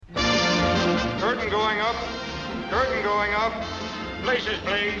Curtain going up. Curtain going up. Places,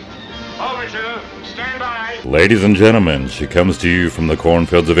 please. Overture. Stand by. Ladies and gentlemen, she comes to you from the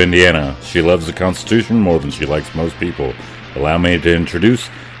cornfields of Indiana. She loves the Constitution more than she likes most people. Allow me to introduce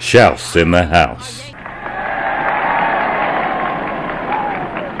Shouse in the House.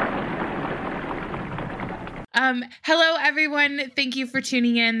 Hello, everyone. Thank you for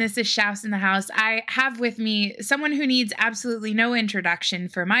tuning in. This is Shouse in the House. I have with me someone who needs absolutely no introduction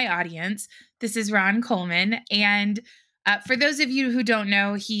for my audience. This is Ron Coleman. And for those of you who don't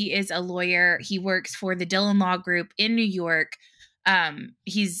know, he is a lawyer. He works for the Dillon Law Group in New York.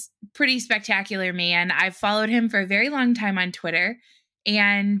 He's a pretty spectacular man. I've followed him for a very long time on Twitter.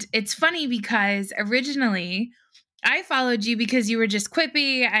 And it's funny because originally I followed you because you were just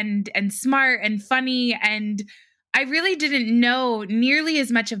quippy and smart and funny, and I really didn't know nearly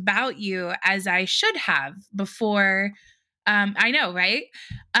as much about you as I should have before. I know, right?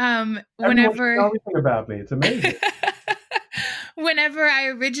 Whenever everything about me, it's amazing. Whenever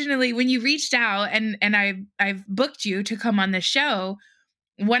when you reached out and I've booked you to come on the show,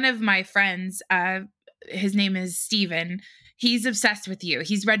 one of my friends, his name is Steven. He's obsessed with you.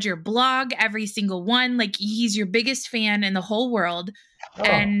 He's read your blog, every single one. Like, he's your biggest fan in the whole world. Oh.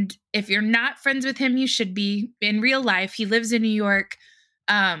 And if you're not friends with him, you should be in real life. He lives in New York.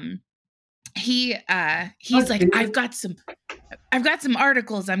 He's like, I've got some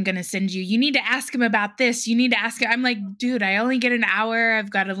articles I'm going to send you. You need to ask him about this. You need to ask him. I'm like, dude, I only get an hour.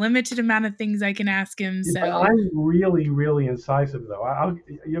 I've got a limited amount of things I can ask him. So I'm really, really incisive, though.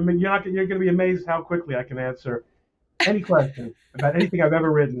 You're going to be amazed how quickly I can answer any question about anything I've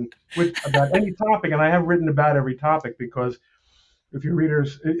ever written, about any topic, and I have written about every topic, because if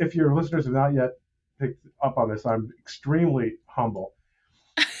your listeners have not yet picked up on this, I'm extremely humble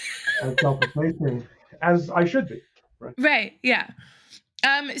and self-effacing, as I should be. Right. Yeah.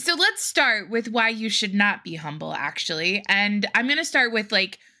 So let's start with why you should not be humble, actually. And I'm going to start with,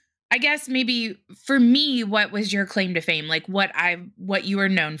 like, I guess maybe for me, what was your claim to fame? Like, what you are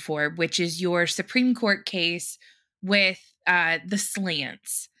known for, which is your Supreme Court case with the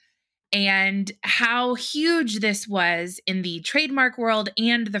slants, and how huge this was in the trademark world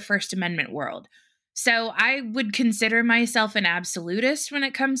and the First Amendment world. So I would consider myself an absolutist when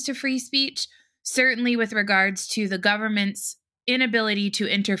it comes to free speech, certainly with regards to the government's inability to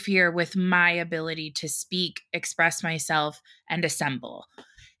interfere with my ability to speak, express myself, and assemble.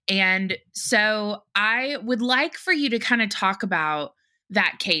 And so I would like for you to kind of talk about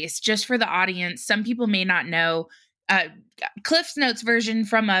that case, just for the audience. Some people may not know. Cliff's Notes version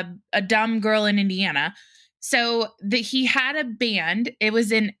from a dumb girl in Indiana. So he had a band. It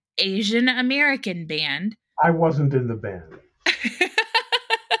was an Asian American band. I wasn't in the band.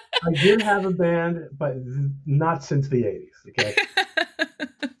 I did have a band, but not since the 80s. Okay.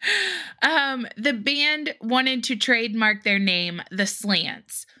 The band wanted to trademark their name, The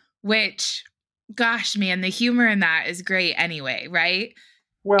Slants, which, gosh, man, the humor in that is great anyway, right?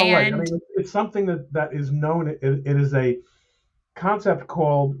 Well, right. I mean, it's something that is known. It is a concept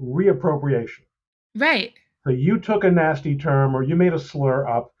called reappropriation. Right. So you took a nasty term, or you made a slur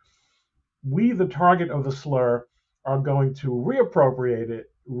up. We, the target of the slur, are going to reappropriate it,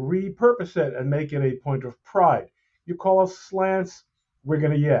 repurpose it, and make it a point of pride. You call us slants, we're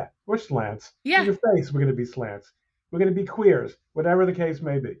slants. Yeah. In your face, we're going to be slants. We're going to be queers, whatever the case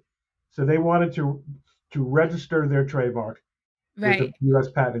may be. So they wanted to register their trademark. Right. With the U.S.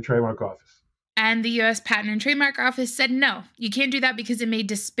 Patent and Trademark Office. And the U.S. Patent and Trademark Office said, no, you can't do that because it may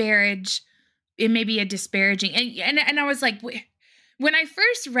be a disparaging. And I was like, when I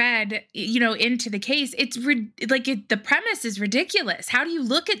first read, into the case, the premise is ridiculous. How do you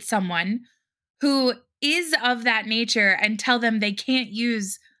look at someone who is of that nature and tell them they can't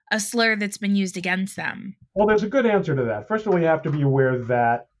use a slur that's been used against them? Well, there's a good answer to that. First of all, you have to be aware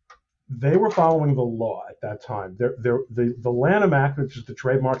that they were following the law at that time. The Lanham Act, which is the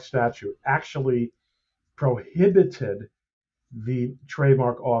trademark statute, actually prohibited the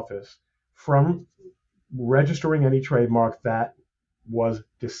trademark office from registering any trademark that was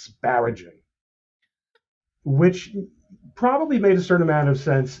disparaging, which probably made a certain amount of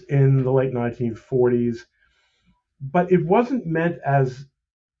sense in the late 1940s, but it wasn't meant as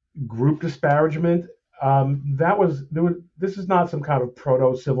group disparagement. This is not some kind of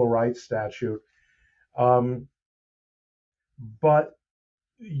proto-civil rights statute. But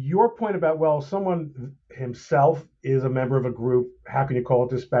your point about, well, someone himself is a member of a group, how can you call it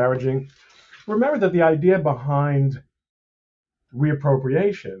disparaging? Remember that the idea behind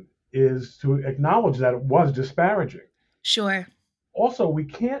reappropriation is to acknowledge that it was disparaging. Sure. Also, we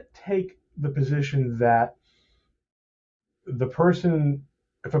can't take the position that if a person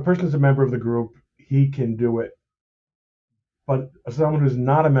is a member of the group, he can do it, but someone who's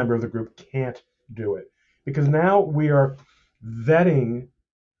not a member of the group can't do it. Because now we are vetting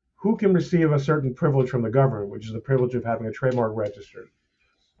who can receive a certain privilege from the government, which is the privilege of having a trademark registered,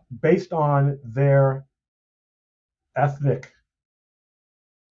 based on their ethnic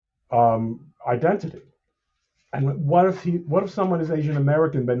identity. And what if someone is Asian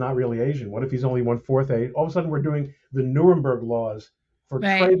American but not really Asian? What if he's only 1/4 Asian? All of a sudden, we're doing the Nuremberg laws for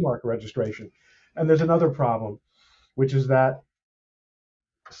Right. trademark registration. And there's another problem, which is that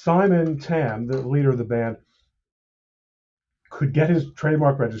Simon Tam, the leader of the band, could get his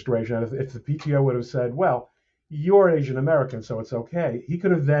trademark registration. And if the PTO would have said, "Well, you're Asian American, so it's okay," he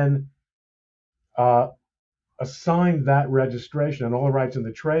could have then assigned that registration and all the rights in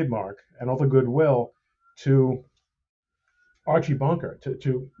the trademark and all the goodwill to Archie Bunker,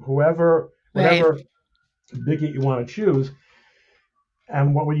 to whoever, whatever bigot you want to choose.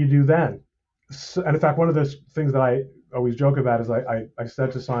 And what will you do then? So, and in fact, one of the things that I always joke about is I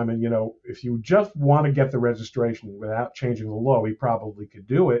said to Simon, if you just want to get the registration without changing the law, we probably could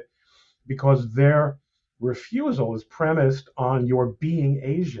do it, because their refusal is premised on your being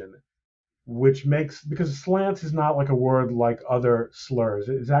Asian, because slant is not like a word like other slurs.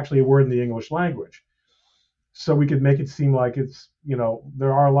 It's actually a word in the English language. So we could make it seem like it's,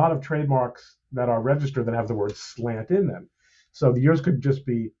 there are a lot of trademarks that are registered that have the word slant in them. So yours could just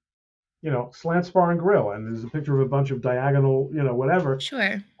be, Slant Bar and Grill, and there's a picture of a bunch of diagonal, whatever.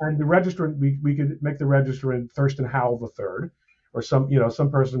 Sure. And the registrant, we could make the registrant Thurston Howell III, or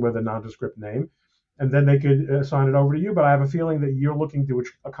some person with a nondescript name, and then they could assign it over to you. But I have a feeling that you're looking to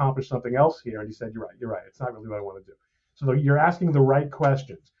accomplish something else here. And he said, you're right. It's not really what I want to do. So you're asking the right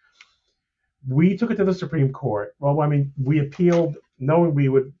questions. We took it to the Supreme Court. Well, I mean, we appealed knowing we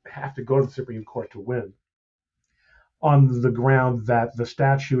would have to go to the Supreme Court to win, on the ground that the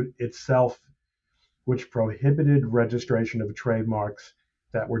statute itself, which prohibited registration of trademarks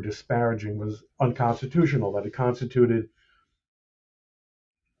that were disparaging, was unconstitutional, that it constituted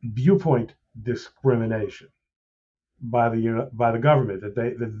viewpoint discrimination by the government,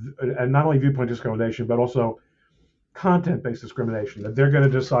 and not only viewpoint discrimination, but also content-based discrimination, that they're going to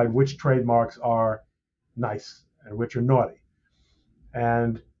decide which trademarks are nice and which are naughty.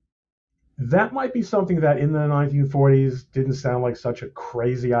 And that might be something that in the 1940s didn't sound like such a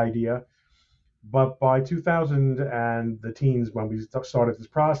crazy idea, but by 2000 and the teens, when we started this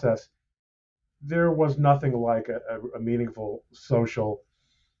process, there was nothing like a meaningful social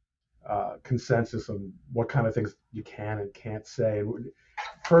consensus on what kind of things you can and can't say. And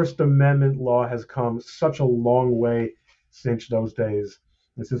First Amendment law has come such a long way since those days,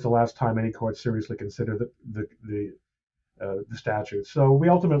 and since the last time any court seriously considered the statute. So we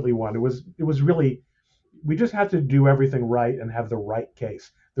ultimately won. It was really, we just had to do everything right and have the right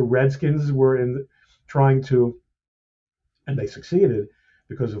case. The Redskins were trying to, and they succeeded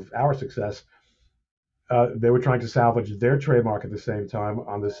because of our success. They were trying to salvage their trademark at the same time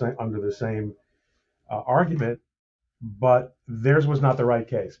under the same argument, but theirs was not the right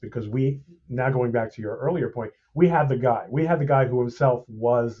case, because now going back to your earlier point, we had the guy who himself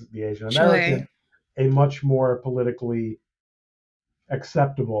was the Asian American, a much more politically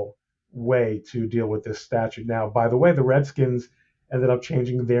acceptable way to deal with this statute. Now, by the way, the Redskins ended up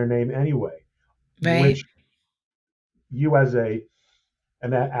changing their name anyway, which you as an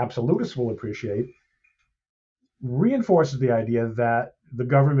absolutist will appreciate, reinforces the idea that the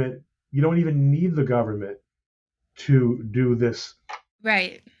government, you don't even need the government to do this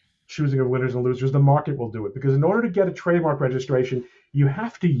choosing of winners and losers. The market will do it, because in order to get a trademark registration, you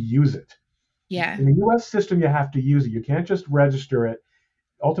have to use it. Yeah. In the U.S. system, you have to use it. You can't just register it.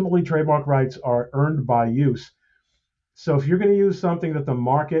 Ultimately, trademark rights are earned by use. So if you're going to use something that the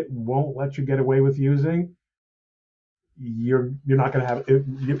market won't let you get away with using, you're not going to have it.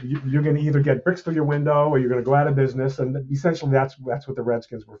 You're going to either get bricks through your window, or you're going to go out of business. And essentially, that's what the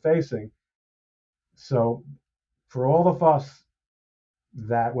Redskins were facing. So for all the fuss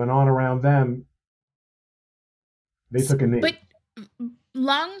that went on around them, they took a knee. But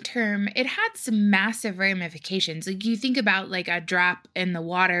long term, it had some massive ramifications. Like, you think about like a drop in the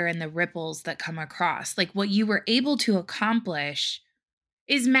water and the ripples that come across. Like, what you were able to accomplish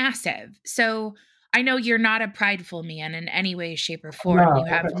is massive. So I know you're not a prideful man in any way, shape, or form. No, you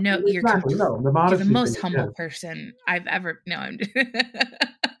have exactly. you're the most humble person I've ever known.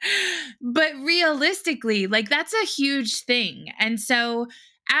 But realistically, like, that's a huge thing. And so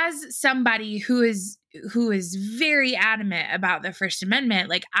as somebody who is very adamant about the First Amendment,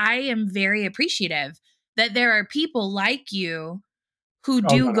 like, I am very appreciative that there are people like you who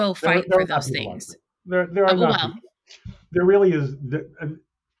do go fight for those things. There are not. There really is.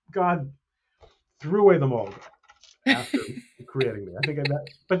 God, threw away the mall after creating me. I think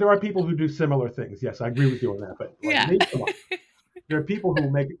but there are people who do similar things. Yes, I agree with you on that. But like Yeah. me, come on. There are people who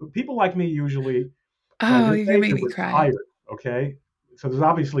make people like me usually by Oh, this you're gonna age make are me cry. retired. Okay, so there's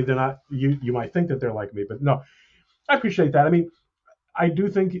obviously they're not. You might think that they're like me, but no. I appreciate that. I mean, I do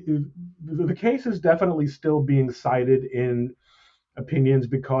think the case is definitely still being cited in opinions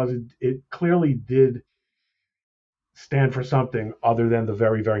because it clearly did stand for something other than the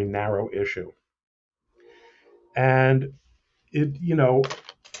very, very narrow issue. And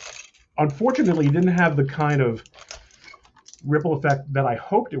unfortunately, it didn't have the kind of ripple effect that I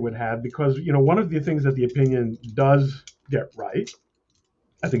hoped it would have because, one of the things that the opinion does get right,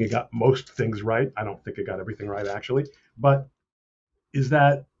 I think it got most things right. I don't think it got everything right, actually, but is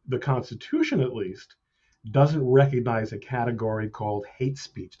that the Constitution, at least, doesn't recognize a category called hate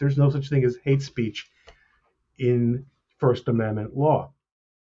speech. There's no such thing as hate speech in First Amendment law.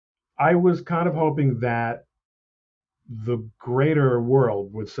 I was kind of hoping that the greater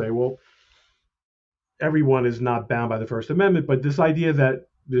world would say, well, everyone is not bound by the First Amendment, but this idea that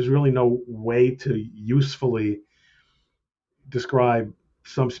there's really no way to usefully describe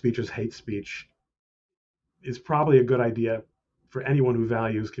some speech as hate speech is probably a good idea for anyone who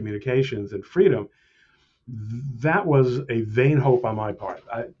values communications and freedom. That was a vain hope on my part.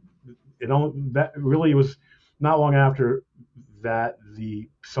 That really was not long after that the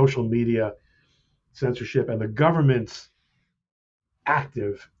social media censorship and the government's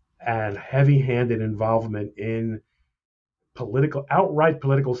active and heavy-handed involvement in outright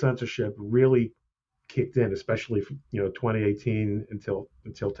political censorship really kicked in, especially from 2018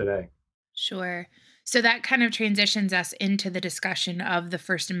 until today. Sure. So that kind of transitions us into the discussion of the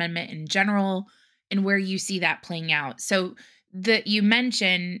First Amendment in general and where you see that playing out. So that you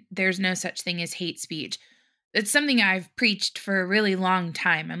mentioned there's no such thing as hate speech. It's something I've preached for a really long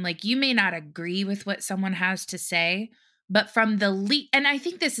time. I'm like, you may not agree with what someone has to say, but from and I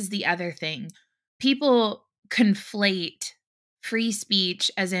think this is the other thing. People conflate free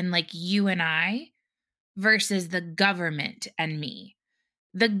speech as in like you and I versus the government and me.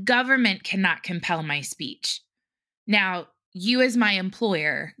 The government cannot compel my speech. Now, you as my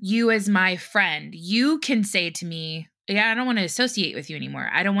employer, you as my friend, you can say to me, yeah, I don't want to associate with you anymore.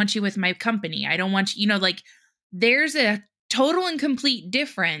 I don't want you with my company. I don't want you, like there's a total and complete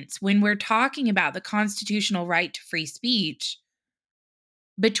difference when we're talking about the constitutional right to free speech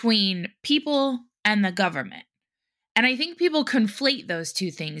between people and the government. And I think people conflate those two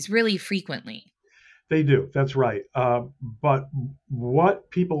things really frequently. They do. That's right. But what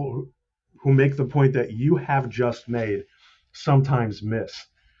people who make the point that you have just made sometimes miss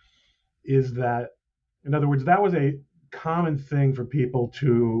is that, in other words, that was a common thing for people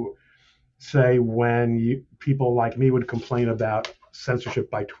to say when people like me would complain about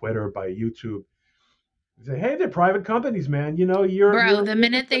censorship by Twitter, by YouTube. Say, hey, they're private companies, man. Bro, the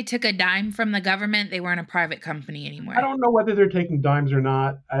minute they took a dime from the government, they weren't a private company anymore. I don't know whether they're taking dimes or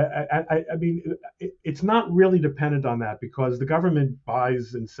not. I mean, it's not really dependent on that because the government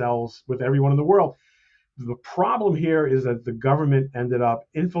buys and sells with everyone in the world. The problem here is that the government ended up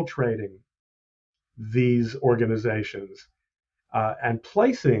infiltrating these organizations and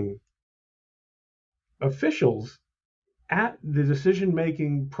placing officials at the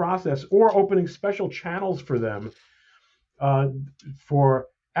decision-making process or opening special channels for them for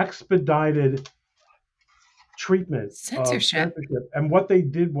expedited treatment of censorship. And what they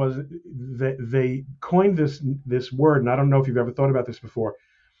did was they coined this word, and I don't know if you've ever thought about this before,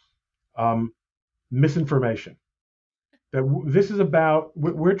 misinformation. That this is about,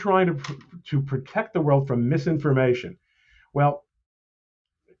 we're trying to protect the world from misinformation. Well,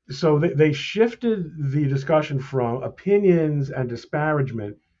 so they shifted the discussion from opinions and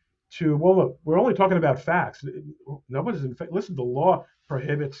disparagement to, well, look, we're only talking about facts. Nobody's listen, the law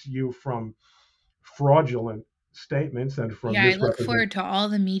prohibits you from fraudulent statements and from I look forward to all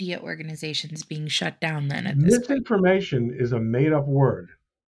the media organizations being shut down then at this point. Misinformation is a made-up word.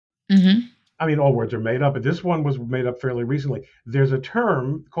 Mm-hmm. I mean, all words are made up, but this one was made up fairly recently. There's a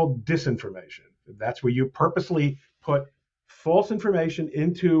term called disinformation. That's where you purposely put false information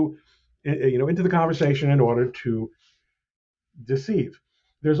into the conversation in order to deceive.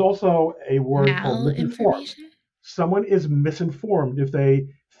 There's also a word called misinformed. Someone is misinformed if they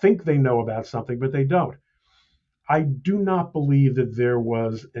think they know about something, but they don't. I do not believe that there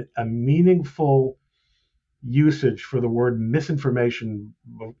was a meaningful usage for the word misinformation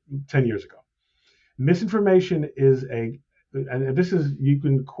 10 years ago. Misinformation is and this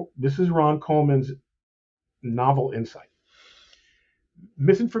is Ron Coleman's novel insight.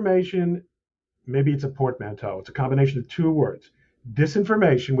 Misinformation, maybe it's a portmanteau. It's a combination of two words.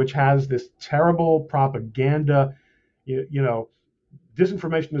 disinformation, which has this terrible propaganda. You know,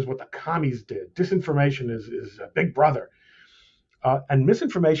 disinformation is what the commies did. Disinformation is a big brother. And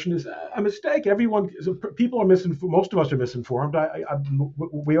misinformation is a mistake. People are misinformed. Most of us are misinformed.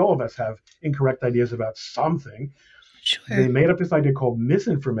 We all of us have incorrect ideas about something. They Sure. made up this idea called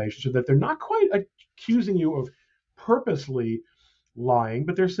misinformation, so that they're not quite accusing you of purposely lying,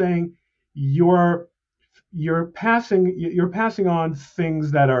 but they're saying you're passing on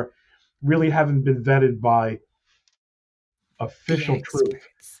things that are really haven't been vetted by The official truth.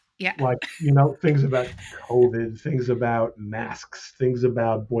 experts. Yeah. Like, things about COVID, things about masks, things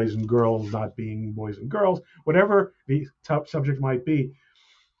about boys and girls not being boys and girls, whatever the top subject might be.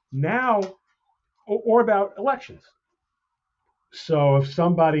 Now, or about elections. So if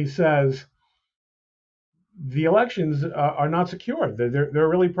somebody says the elections are not secure, there are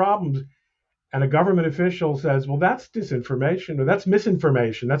really problems, and a government official says, well, that's disinformation, or that's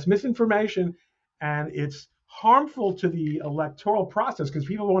misinformation, and it's harmful to the electoral process because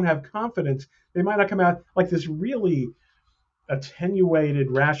people won't have confidence. They might not come out like this really attenuated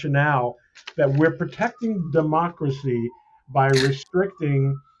rationale that we're protecting democracy by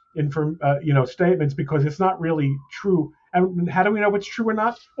restricting statements because it's not really true. And how do we know what's true or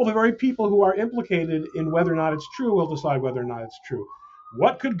not? Well, the very people who are implicated in whether or not it's true will decide whether or not it's true.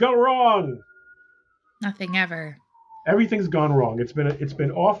 What could go wrong? Nothing ever. Everything's gone wrong. It's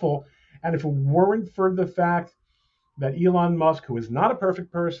been awful. And if it weren't for the fact that Elon Musk, who is not a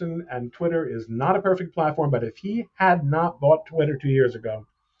perfect person, and Twitter is not a perfect platform, but if he had not bought Twitter 2 years ago,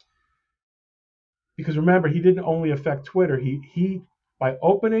 because remember, he didn't only affect Twitter, he by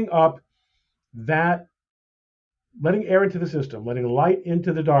opening up that, letting air into the system, letting light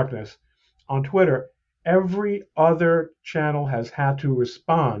into the darkness on Twitter, every other channel has had to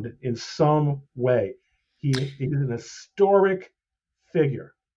respond in some way. He is an historic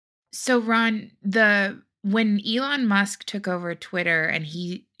figure. So Ron, when Elon Musk took over Twitter and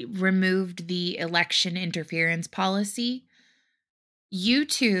he removed the election interference policy,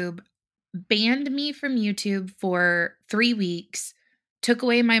 YouTube banned me from YouTube for 3 weeks, took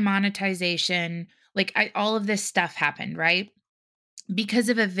away my monetization. All of this stuff happened, right? Because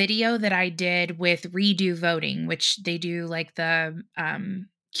of a video that I did with Redo Voting, which they do like the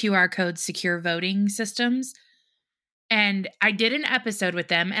QR code secure voting systems. And I did an episode with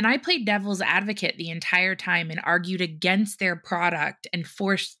them, and I played devil's advocate the entire time and argued against their product and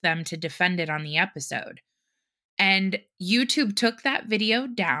forced them to defend it on the episode. And YouTube took that video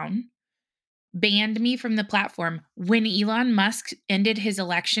down, banned me from the platform. When Elon Musk ended his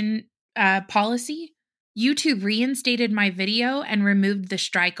election policy, YouTube reinstated my video and removed the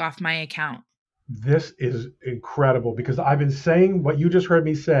strike off my account. This is incredible because I've been saying what you just heard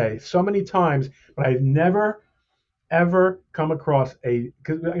me say so many times, but I've never ever come across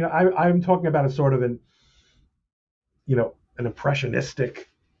because I'm talking about a sort of an impressionistic.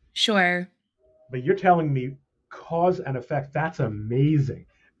 Sure. But you're telling me cause and effect. That's amazing.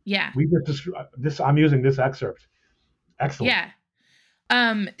 Yeah. We just this. I'm using this excerpt. Excellent.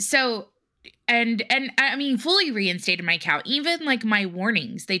 Yeah. So, and I mean, fully reinstated my account. Even like my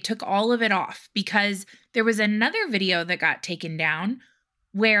warnings, they took all of it off because there was another video that got taken down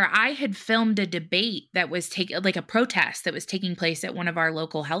where I had filmed a debate that was like a protest that was taking place at one of our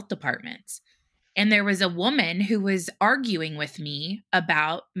local health departments. And there was a woman who was arguing with me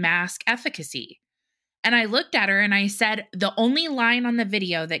about mask efficacy. And I looked at her and I said, the only line on the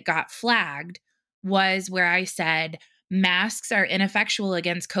video that got flagged was where I said, masks are ineffectual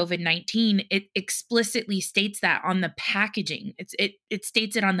against COVID-19. It explicitly states that on the packaging. It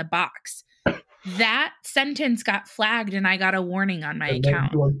states it on the box. That sentence got flagged and I got a warning on my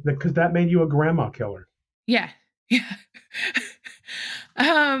account. Because that made you a grandma killer. Yeah.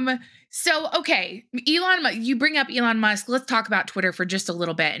 So, okay, you bring up Elon Musk. Let's talk about Twitter for just a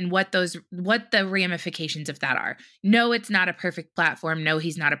little bit and what the ramifications of that are. No, it's not a perfect platform. No,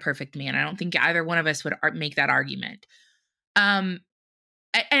 he's not a perfect man. I don't think either one of us would make that argument. And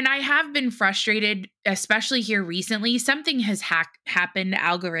I have been frustrated, especially here recently. Something has happened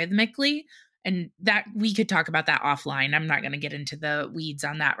algorithmically, and that we could talk about that offline. I'm not going to get into the weeds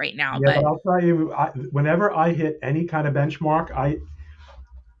on that right now. Yeah, but I'll tell you, whenever I hit any kind of benchmark,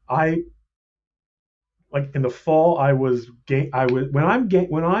 I like in the fall, when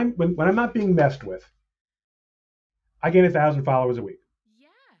I'm not being messed with, I gain 1,000 followers a week. Yeah.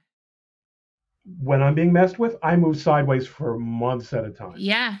 When I'm being messed with, I move sideways for months at a time.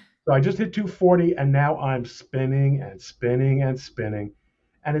 Yeah. So I just hit 240, and now I'm spinning and spinning and spinning.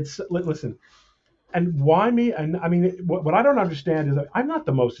 And listen, And why me? And I mean, what I don't understand is that I'm not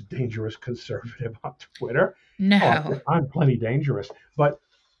the most dangerous conservative on Twitter. Oh, No. I'm plenty dangerous. But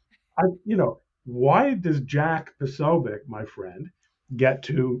why does Jack Posobiec, my friend, get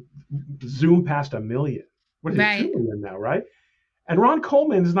to zoom past 1 million? What is it, Right. 2 million now, right? And Ron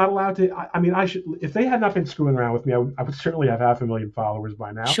Coleman is not allowed to. I mean, I should. If they had not been screwing around with me, I would certainly have 500,000 followers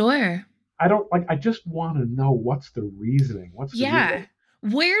by now. Sure. I don't like. I just want to know what's the reasoning. What's the reason? Yeah.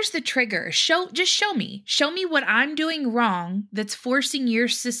 Where's the trigger? Just show me. Show me what I'm doing wrong that's forcing your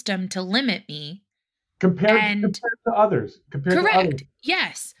system to limit me. Compared And to others. Compared to others. correct.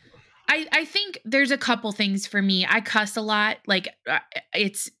 Yes. I think there's a couple things for me. I cuss a lot. Like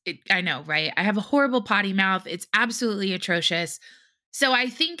I know, right? I have a horrible potty mouth. It's absolutely atrocious. So I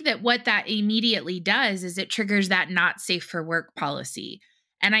think that what that immediately does is it triggers that not safe for work policy.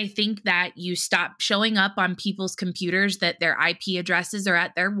 And I think that you stop showing up on people's computers that their IP addresses are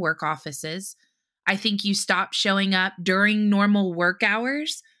at their work offices. I think you stop showing up during normal work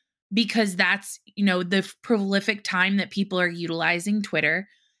hours because that's, the prolific time that people are utilizing Twitter.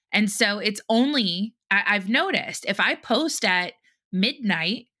 And so it's only, I've noticed if I post at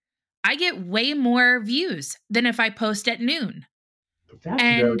midnight, I get way more views than if I post at noon. That's very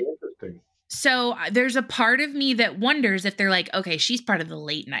And interesting. so there's a part of me that wonders if they're like, okay, she's part of the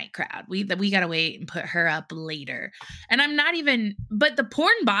late night crowd. We got to wait and put her up later. And I'm not even, but the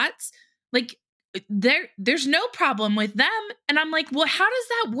porn bots, like there's no problem with them. And I'm like, well, how does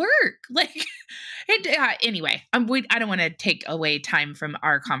that work? Like, anyway, I don't want to take away time from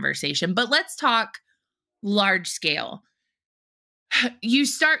our conversation, but let's talk large scale. You're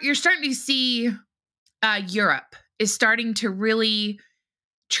starting to see Europe is starting to really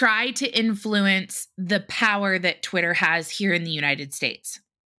try to influence the power that Twitter has here in the United States.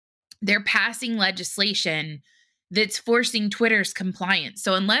 They're passing legislation that's forcing Twitter's compliance.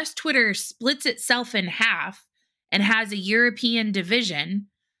 So unless Twitter splits itself in half and has a European division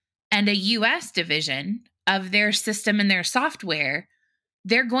and a US division of their system and their software,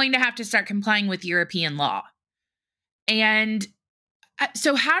 they're going to have to start complying with European law. And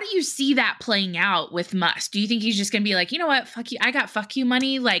so how do you see that playing out with Musk? Do you think he's just going to be like, you know what, fuck you, I got fuck you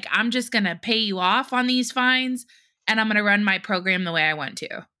money. Like, I'm just going to pay you off on these fines and I'm going to run my program the way I want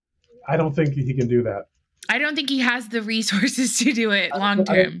to? I don't think he can do that. I don't think he has the resources to do it long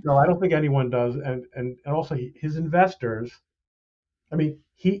term. No, I don't think anyone does. And also his investors, I mean,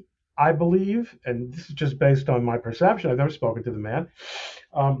 I believe, and this is just based on my perception, I've never spoken to the man,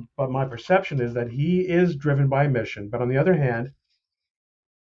 but my perception is that he is driven by a mission. But on the other hand,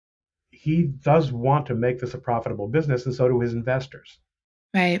 he does want to make this a profitable business, and so do his investors.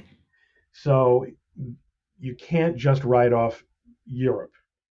 Right. So you can't just write off Europe.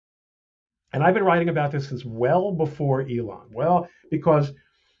 And I've been writing about this since well before Elon. Well, because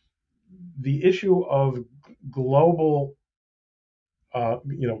the issue of global,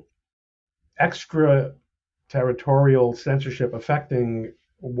 extraterritorial censorship affecting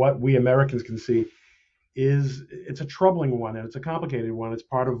what we Americans can see it's a troubling one, and it's a complicated one. It's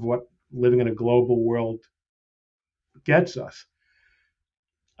part of what living in a global world gets us.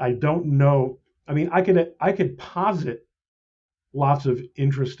 I don't know. I mean, I could posit lots of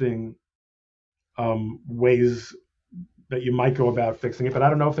interesting ways that you might go about fixing it, but I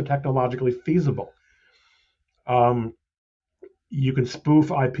don't know if they're technologically feasible. You can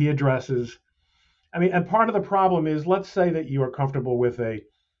spoof IP addresses. I mean, and part of the problem is, let's say that you are comfortable with a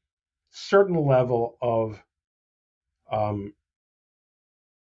certain level of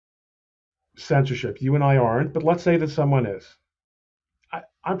censorship. You and I aren't, but let's say that someone is.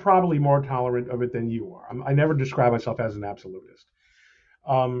 I'm probably more tolerant of it than you are. I never describe myself as an absolutist.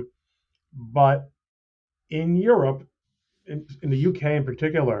 But in Europe, in the UK in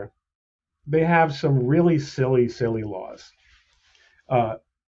particular, they have some really silly laws. Let's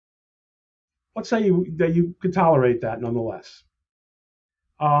say that you could tolerate that nonetheless.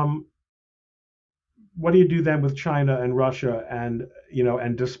 What do you do then with China and Russia and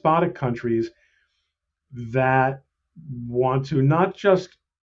despotic countries that want to they're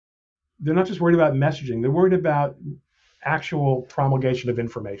not just worried about messaging, they're worried about actual promulgation of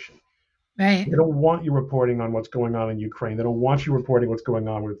information. Right. They don't want you reporting on what's going on in Ukraine. They don't want you reporting what's going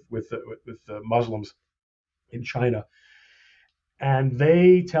on with the Muslims in China. And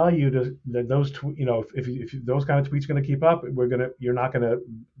they tell you that those if those kind of tweets are going to keep up, you're not going to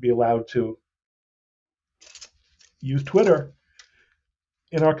be allowed to use Twitter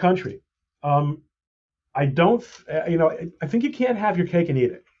in our country. I don't, I think you can't have your cake and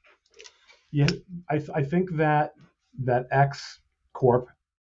eat it. Yeah, I think that X Corp,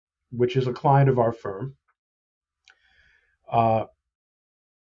 which is a client of our firm,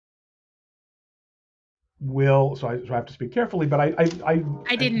 so I have to speak carefully, but I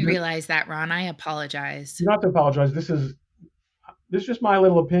didn't you realize that, Ron. I apologize. don't have to apologize. This is just my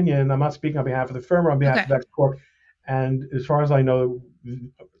little opinion. I'm not speaking on behalf of the firm or on behalf Okay. of X Corp. And as far as I know,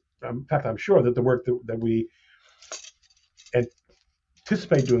 in fact, I'm sure that the work that we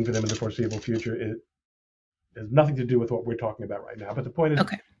anticipate doing for them in the foreseeable future has nothing to do with what we're talking about right now. But the point is,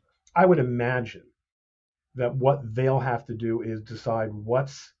 Okay. I would imagine that what they'll have to do is decide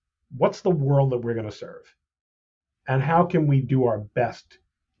what's the world that we're going to serve, and how can we do our best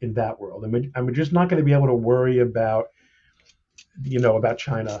in that world. And we're just not going to be able to worry about about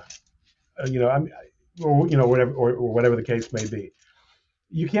China, or whatever the case may be.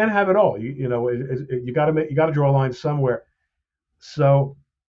 You can't have it all. You got to draw a line somewhere. So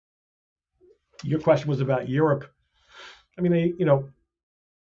your question was about Europe. I mean,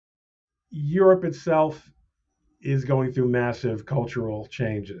 Europe itself is going through massive cultural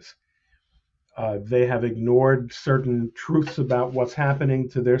changes. They have ignored certain truths about what's happening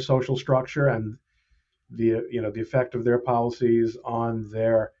to their social structure and the effect of their policies on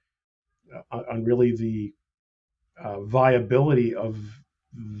their on really the viability of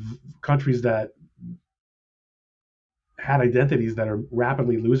countries that had identities that are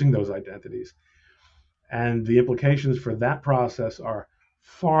rapidly losing those identities. And the implications for that process are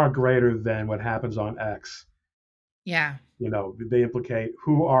far greater than what happens on X. Yeah. They implicate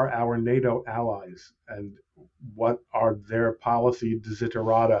who are our NATO allies and what are their policy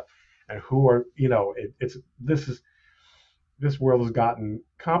desiderata, and who are this world has gotten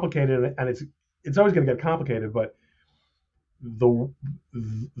complicated, and it's always going to get complicated. But the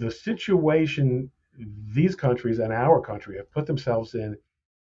situation these countries and our country have put themselves in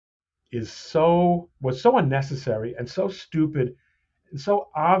was so unnecessary and so stupid and so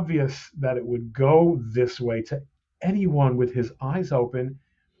obvious that it would go this way to anyone with his eyes open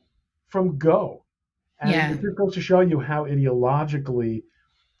from go. And Yeah. it just goes to show you how ideologically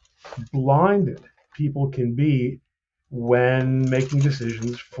blinded people can be when making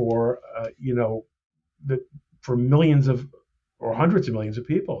decisions for for millions of or hundreds of millions of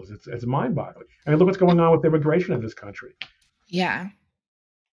people. It's mind-boggling. I mean, look what's going on with immigration in this country. Yeah.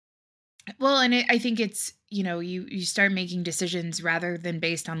 Well, and I think it's, you start making decisions rather than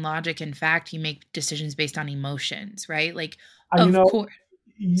based on logic and fact. You make decisions based on emotions, right? Like, of course.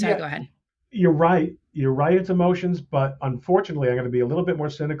 Sorry, Yeah, go ahead. you're right. You're right. It's emotions, but unfortunately, I'm going to be a little bit more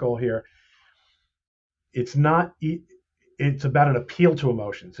cynical here. It's not. It's about an appeal to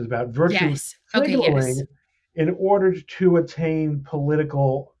emotions. It's about virtue Yes. Okay. signaling Yes. in order to attain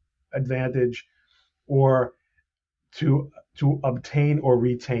political advantage or to obtain or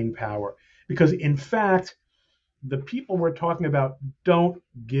retain power. Because in fact, the people we're talking about don't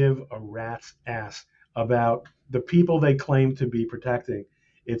give a rat's ass about the people they claim to be protecting.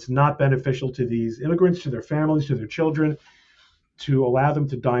 It's not beneficial to these immigrants, to their families, to their children, to allow them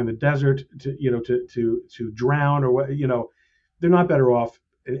to die in the desert, to drown, or what. They're not better off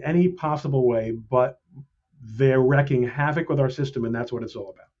in any possible way, but they're wreaking havoc with our system, and that's what it's all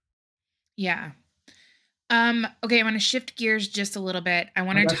about. Yeah. Okay, I'm going to shift gears just a little bit. I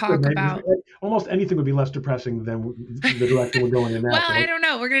want to That's good, talk man. about Almost anything would be less depressing than the direction we're going in now. Well, I don't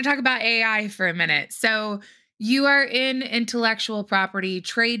know. We're going to talk about AI for a minute. So, you are in intellectual property,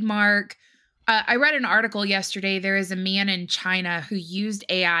 trademark. I read an article yesterday. There is a man in China who used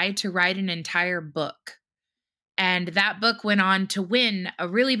AI to write an entire book. And that book went on to win a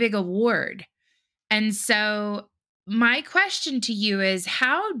really big award. And so, my question to you is,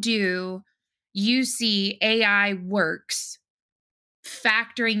 how do you see AI works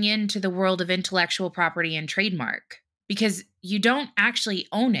factoring into the world of intellectual property and trademark? Because you don't actually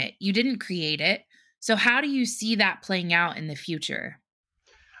own it, you didn't create it. So, how do you see that playing out in the future?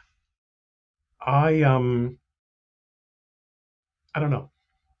 I don't know.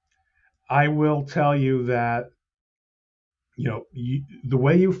 I will tell you that the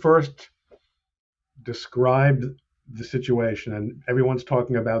way you first described the situation, and everyone's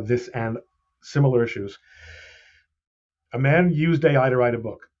talking about this and similar issues. A man used AI to write a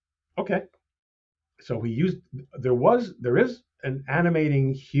book. Okay, so there is an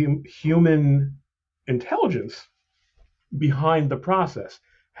animating human intelligence behind the process.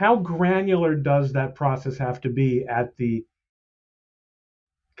 How granular does that process have to be at the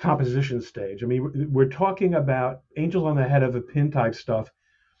composition stage? I mean, we're talking about angels on the head of a pin type stuff.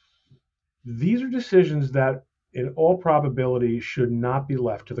 These are decisions that, in all probability, should not be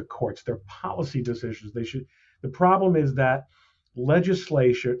left to the courts. They're policy decisions. They should. The problem is that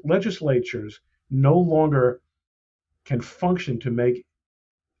legislatures no longer can function to make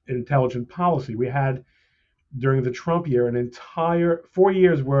intelligent policy. We had during the Trump year an entire 4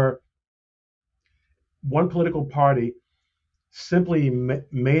 years where one political party simply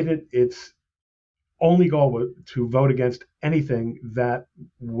made it its only goal to vote against anything that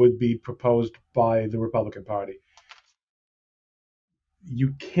would be proposed by the Republican Party.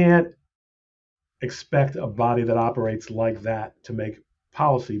 You can't expect a body that operates like that to make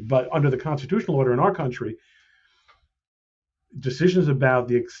policy. But under the constitutional order in our country, decisions about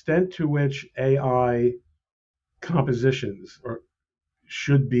the extent to which AI compositions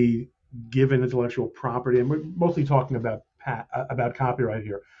should be given intellectual property, and we're mostly talking about copyright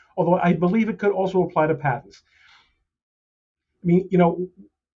here, although I believe it could also apply to patents. I mean,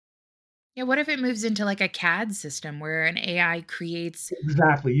 Yeah, what if it moves into like a CAD system where an AI creates,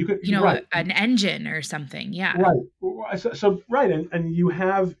 exactly. You could right, an engine or something? Yeah. right. So right, and you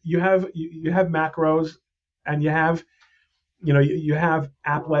have macros, and you have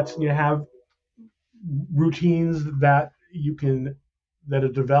applets, and you have routines that a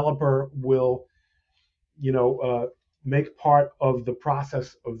developer will make part of the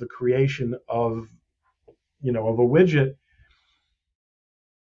process of the creation of a widget.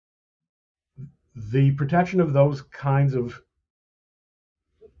 The protection of those kinds of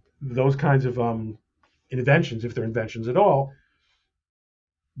inventions, if they're inventions at all,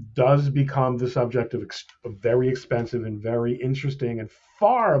 does become the subject of very expensive and very interesting and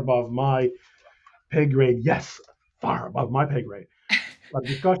far above my pay grade. Yes, far above my pay grade.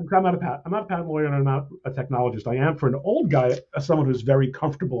 Discussions. I'm not a patent lawyer, and I'm not a technologist. I am, for an old guy, someone who's very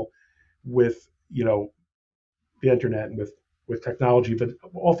comfortable with the internet and with technology. But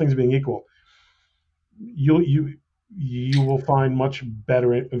all things being equal, you will find much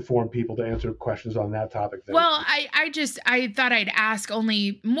better informed people to answer questions on that topic. Well, I thought I'd ask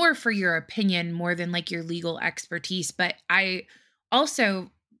only more for your opinion more than like your legal expertise, but I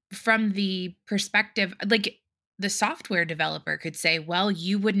also, from the perspective, like the software developer could say, well,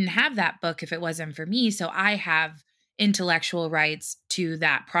 you wouldn't have that book if it wasn't for me, so I have intellectual rights to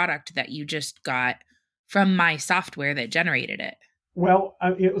that product that you just got from my software that generated it. Well,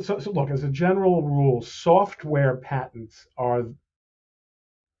 so look, as a general rule, software patents are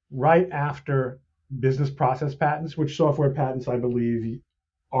right after business process patents, which software patents, I believe,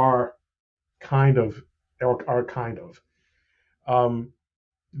 are kind of are kind of.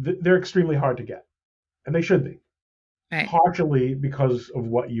 They're extremely hard to get, and they should be, Right. partially because of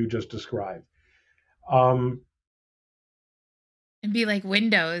what you just described. And be like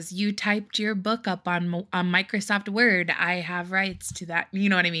Windows, you typed your book up on Microsoft Word. I have rights to that. You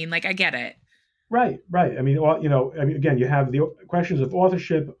know what I mean? Like I get it. Right. I mean, again, you have the questions of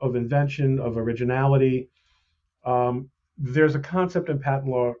authorship, of invention, of originality. There's a concept in patent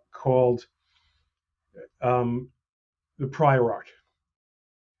law called the prior art.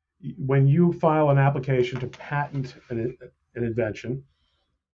 When you file an application to patent an invention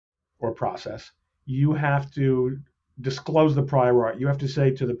or process, you have to disclose the prior art. You have to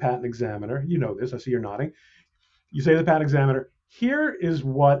say to the patent examiner, you know this, I see you're nodding. You say to the patent examiner, here is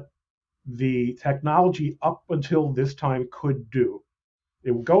what the technology up until this time could do.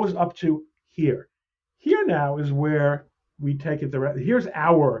 It goes up to here. Here now is where we take it. Here's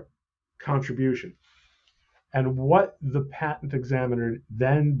our contribution. And what the patent examiner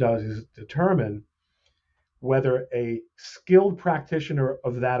then does is determine whether a skilled practitioner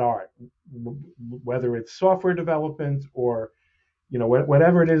of that art, whether it's software development or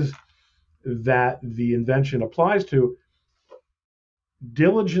whatever it is that the invention applies to,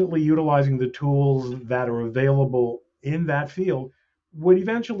 diligently utilizing the tools that are available in that field, would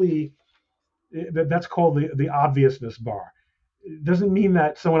eventually, that's called the obviousness bar. It doesn't mean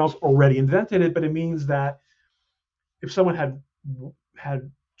that someone else already invented it, but it means that if someone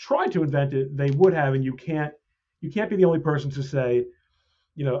had tried to invent it, they would have, and you can't be the only person to say,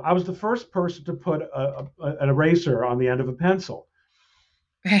 I was the first person to put an eraser on the end of a pencil.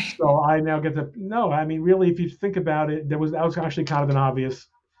 Right. So I now get to no. I mean, really, if you think about it, that was actually kind of an obvious.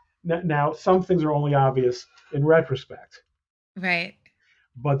 Now, some things are only obvious in retrospect. Right.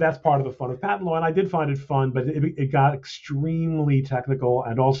 But that's part of the fun of patent law, and I did find it fun, but it got extremely technical,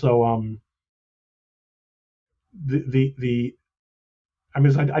 and also I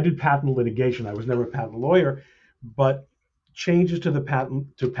mean, I did patent litigation. I was never a patent lawyer, but changes to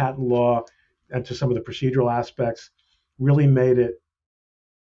patent law and to some of the procedural aspects really made it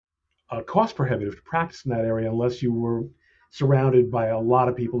cost prohibitive to practice in that area unless you were surrounded by a lot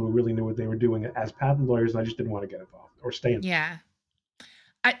of people who really knew what they were doing as patent lawyers, and I just didn't want to get involved or stay involved. Yeah.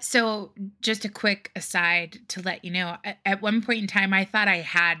 So just a quick aside to let you know, at one point in time, I thought I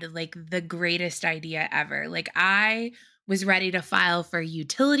had like the greatest idea ever. Like I was ready to file for a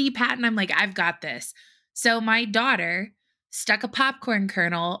utility patent. I'm like, I've got this. So my daughter stuck a popcorn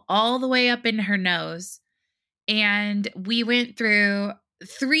kernel all the way up in her nose. And we went through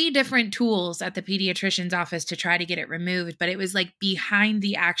 3 different tools at the pediatrician's office to try to get it removed, but it was like behind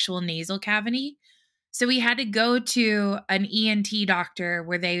the actual nasal cavity. So we had to go to an ENT doctor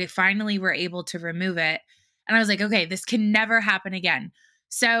where they finally were able to remove it. And I was like, okay, this can never happen again.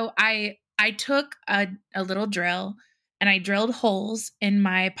 So I took a little drill and I drilled holes in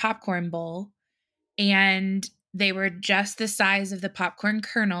my popcorn bowl, and they were just the size of the popcorn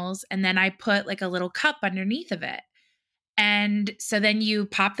kernels. And then I put like a little cup underneath of it. And so then you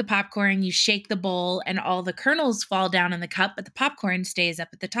pop the popcorn, you shake the bowl, and all the kernels fall down in the cup, but the popcorn stays up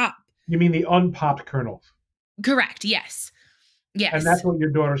at the top. You mean the unpopped kernels? Correct. Yes. Yes. And that's what your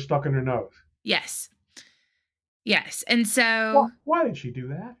daughter stuck in her nose? Yes. Yes. And so why did she do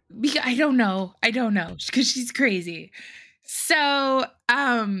that? Because I don't know. Because she's crazy. So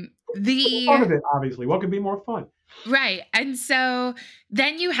the fun of it, obviously. What could be more fun? Right. And so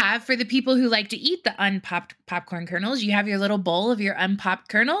then you have, for the people who like to eat the unpopped popcorn kernels, you have your little bowl of your unpopped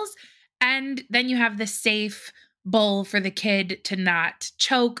kernels, and then you have the safe bowl for the kid to not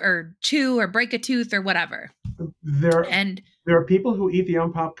choke or chew or break a tooth or whatever. There are people who eat the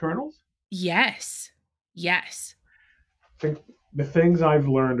unpopped kernels? Yes. Yes. The things I've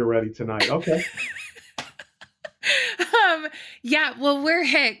learned already tonight. Okay. Yeah, well, we're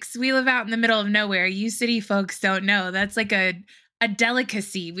Hicks. We live out in the middle of nowhere. You city folks don't know. That's like a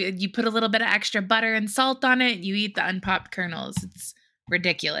delicacy. You put a little bit of extra butter and salt on it, and you eat the unpopped kernels. It's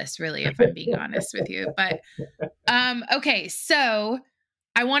ridiculous, really, if I'm being honest with you. But okay, so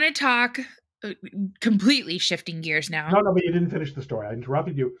I want to talk, completely shifting gears now. No, but you didn't finish the story. I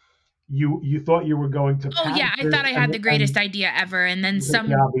interrupted you. You thought you were going to. Oh yeah, I thought I had the greatest idea ever, and then some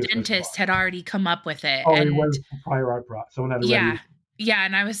dentist had already come up with it. Oh, and it was prior art brought. Someone had already. Yeah,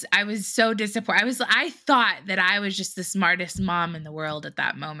 and I was so disappointed. I thought that I was just the smartest mom in the world at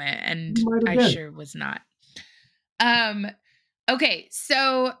that moment, and I sure was not. Okay,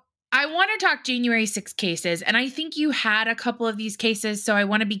 so I want to talk January 6th cases, and I think you had a couple of these cases, so I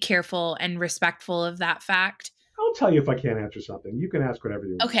want to be careful and respectful of that fact. I'll tell you if I can't answer something. You can ask whatever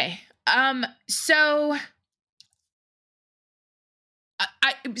you want. Okay. So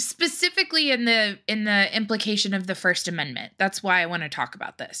I specifically in the implication of the First Amendment. That's why I want to talk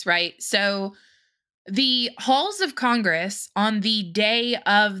about this, right? So the halls of Congress on the day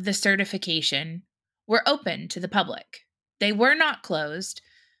of the certification were open to the public. They were not closed.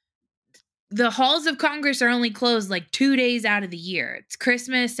 The halls of Congress are only closed like 2 days out of the year. It's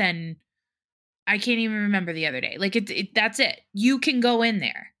Christmas and I can't even remember the other day. Like that's it. You can go in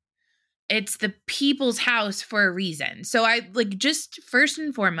there. It's the people's house for a reason. So I just first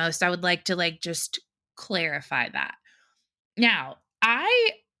and foremost, I would like to just clarify that. Now,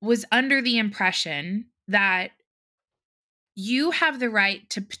 I was under the impression that you have the right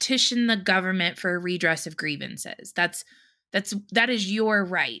to petition the government for a redress of grievances. That is your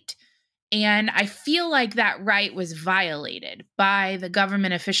right. And I feel like that right was violated by the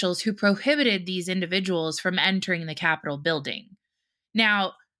government officials who prohibited these individuals from entering the Capitol building.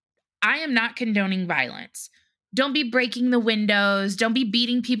 Now, I am not condoning violence. Don't be breaking the windows. Don't be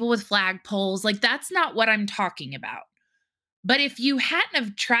beating people with flagpoles. That's not what I'm talking about. But if you hadn't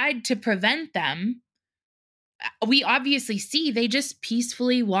have tried to prevent them, we obviously see they just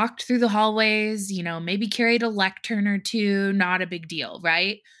peacefully walked through the hallways, maybe carried a lectern or two, not a big deal,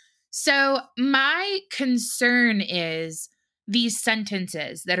 right? So my concern is these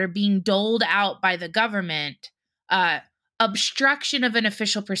sentences that are being doled out by the government, obstruction of an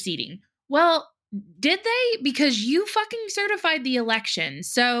official proceeding. Well, did they? Because you fucking certified the election.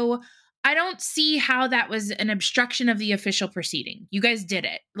 So I don't see how that was an obstruction of the official proceeding. You guys did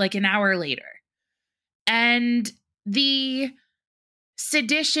it an hour later. And the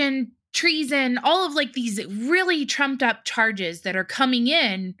sedition, treason, all of these really trumped up charges that are coming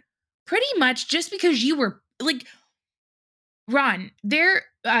in pretty much just because you were Ron,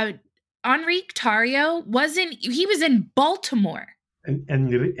 Enrique Tarrio he was in Baltimore. And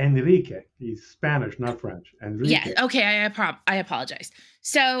Enrique, he's Spanish, not French. Enrique. Yeah, okay, I apologize.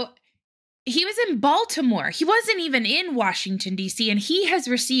 So he was in Baltimore. He wasn't even in Washington, D.C., and he has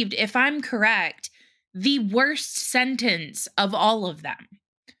received, if I'm correct, the worst sentence of all of them.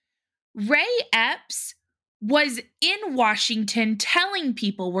 Ray Epps was in Washington telling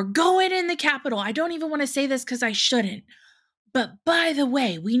people we're going in the Capitol. I don't even want to say this because I shouldn't. But by the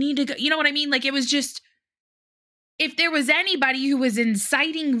way, we need to go. You know what I mean? It was just, if there was anybody who was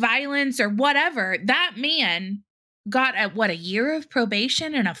inciting violence or whatever, that man got a year of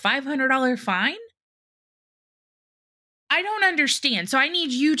probation and a $500 fine? I don't understand. So I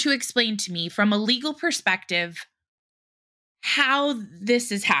need you to explain to me from a legal perspective, how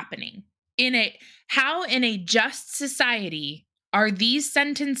this is happening. How in a just society are these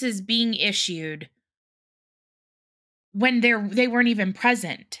sentences being issued when they weren't even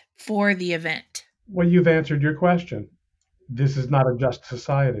present for the event? Well, you've answered your question. This is not a just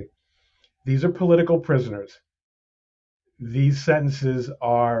society. These are political prisoners. These sentences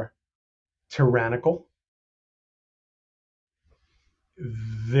are tyrannical.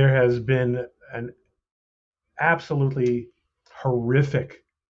 There has been an absolutely horrific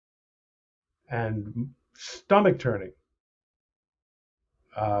and stomach turning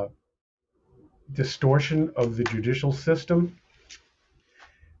uh, distortion of the judicial system.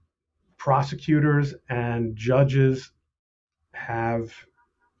 Prosecutors and judges have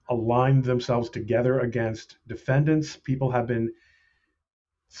aligned themselves together against defendants. People have been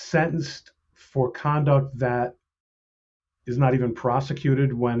sentenced for conduct that is not even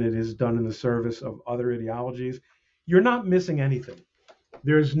prosecuted when it is done in the service of other ideologies. You're not missing anything.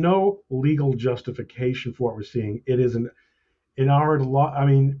 There's no legal justification for what we're seeing. It is in our law. I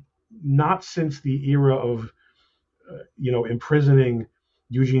mean, not since the era of imprisoning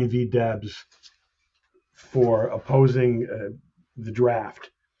Eugene V. Debs for opposing the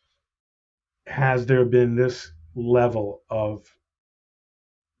draft has there been this level of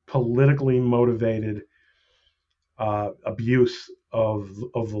politically motivated abuse of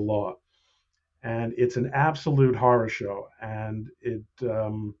the law, and it's an absolute horror show, and it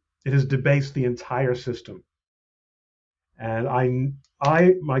has debased the entire system. And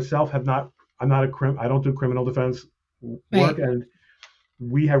I myself have not. I'm not I don't do criminal defense work, Right. and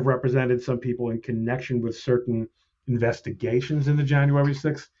we have represented some people in connection with certain investigations in the January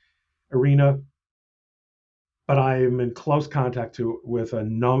 6th arena. But I am in close contact with a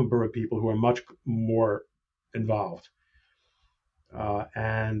number of people who are much more involved,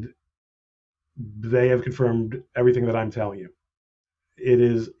 and they have confirmed everything that I'm telling you. It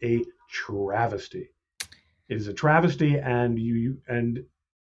is a travesty. It is a travesty, and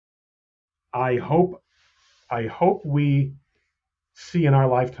I hope we see in our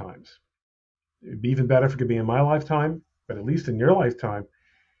lifetimes. It'd be even better if it could be in my lifetime, but at least in your lifetime,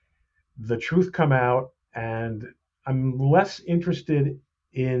 the truth come out. And I'm less interested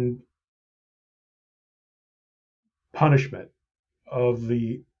in punishment of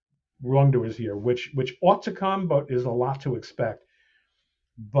the wrongdoers here, which ought to come, but is a lot to expect.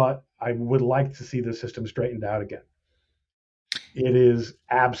 But I would like to see the system straightened out again. It is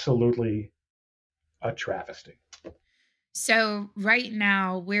absolutely a travesty. So right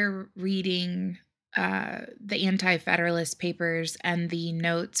now we're reading the Anti-Federalist Papers and the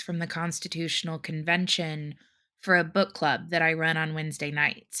notes from the Constitutional Convention for a book club that I run on Wednesday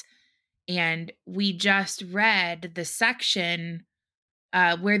nights. And we just read the section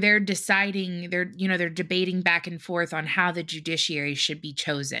where they're deciding, they're debating back and forth on how the judiciary should be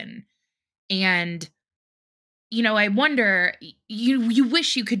chosen. And I wonder, you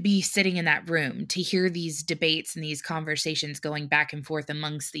wish you could be sitting in that room to hear these debates and these conversations going back and forth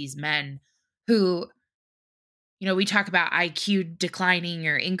amongst these men who, we talk about IQ declining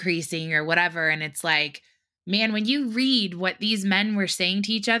or increasing or whatever. And it's like, man, when you read what these men were saying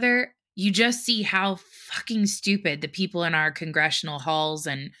to each other, you just see how fucking stupid the people in our congressional halls,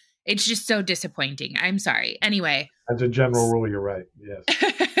 and it's just so disappointing. I'm sorry. Anyway. As a general rule, you're right. Yes.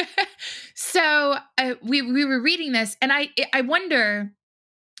 So we were reading this, and I wonder,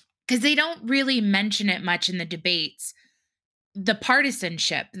 because they don't really mention it much in the debates, the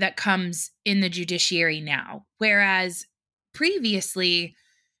partisanship that comes in the judiciary now. Whereas previously,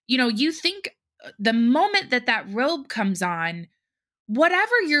 you think the moment that robe comes on,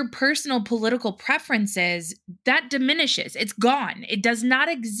 whatever your personal political preference is, that diminishes. It's gone. It does not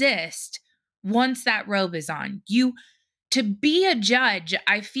exist once that robe is on. To be a judge,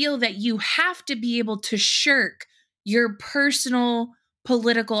 I feel that you have to be able to shirk your personal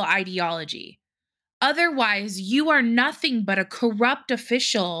political ideology. Otherwise, you are nothing but a corrupt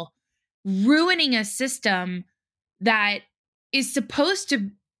official ruining a system that is supposed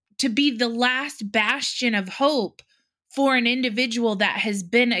to be the last bastion of hope for an individual that has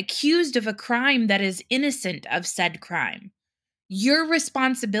been accused of a crime that is innocent of said crime. Your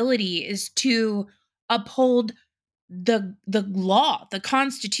responsibility is to uphold the law, the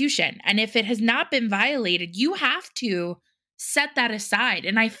Constitution. And if it has not been violated, you have to set that aside.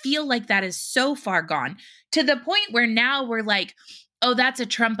 And I feel like that is so far gone, to the point where now we're like, oh, that's a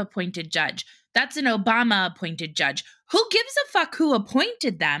Trump appointed judge. That's an Obama appointed judge. Who gives a fuck who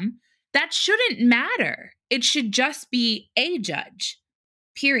appointed them? That shouldn't matter. It should just be a judge,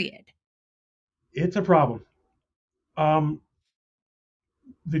 period. It's a problem.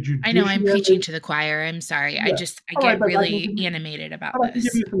 the I know I'm preaching judiciary. to the choir. I'm sorry. I Yeah. All All right, get but really animated about I can give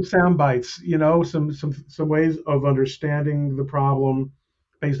this. you some sound bites, some ways of understanding the problem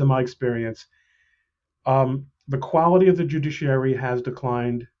based on my experience. The quality of the judiciary has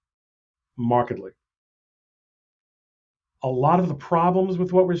declined markedly. A lot of the problems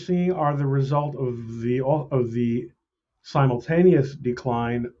with what we're seeing are the result of the simultaneous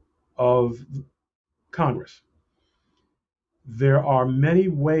decline of Congress. There are many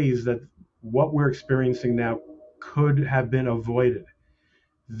ways that what we're experiencing now could have been avoided.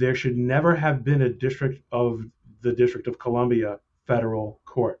 There should never have been a District of Columbia federal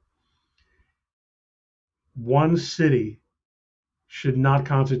court. One city should not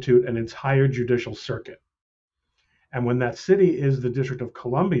constitute an entire judicial circuit. And when that city is the District of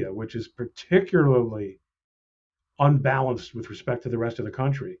Columbia, which is particularly unbalanced with respect to the rest of the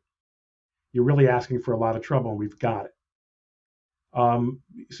country, you're really asking for a lot of trouble, and we've got it.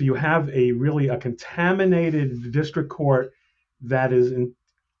 So you have a contaminated district court that is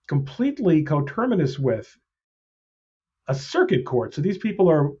completely coterminous with a circuit court. So these people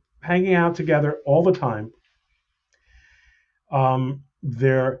are hanging out together all the time.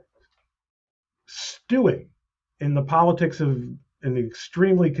 They're stewing in in the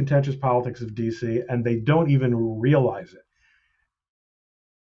extremely contentious politics of DC, and they don't even realize it.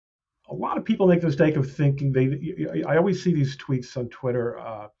 A lot of people make the mistake of thinking I always see these tweets on Twitter,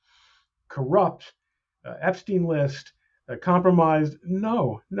 corrupt, Epstein list, compromised.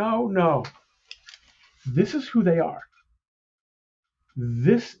 No, no, no. This is who they are.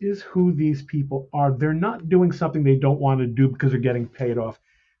 This is who these people are. They're not doing something they don't want to do because they're getting paid off.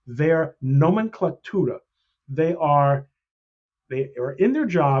 They're nomenclatura. They are in their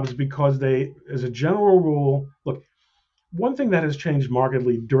jobs because they, as a general rule, look, one thing that has changed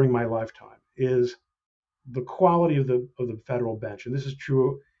markedly during my lifetime is the quality of the federal bench. And this is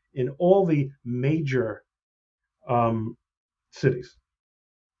true in all the major cities.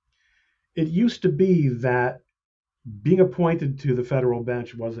 It used to be that being appointed to the federal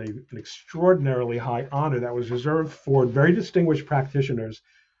bench was an extraordinarily high honor that was reserved for very distinguished practitioners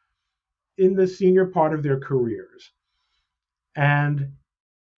in the senior part of their careers. And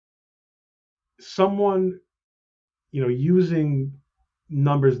someone, using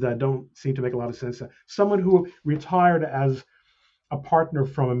numbers that don't seem to make a lot of sense, someone who retired as a partner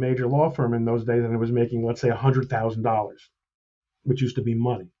from a major law firm in those days and it was making, let's say, $100,000, which used to be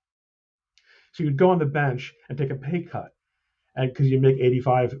money. So you'd go on the bench and take a pay cut, and because you make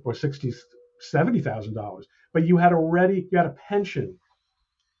 85 or 60, $70,000, but you had a pension,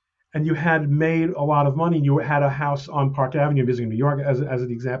 and you had made a lot of money, and you had a house on Park Avenue visiting New York as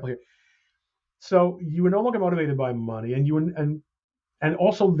an example here. So you were no longer motivated by money, and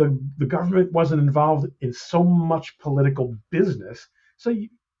also the government wasn't involved in so much political business. So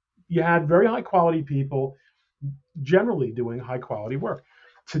you had very high quality people generally doing high quality work.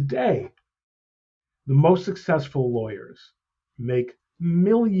 Today, the most successful lawyers make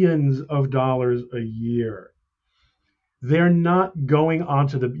millions of dollars a year. They're not going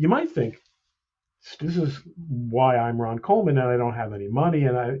onto you might think, this is why I'm Ron Coleman and I don't have any money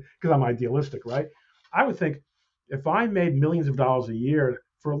because I'm idealistic, right? I would think if I made millions of dollars a year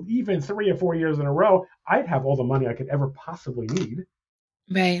for even 3 or 4 years in a row, I'd have all the money I could ever possibly need.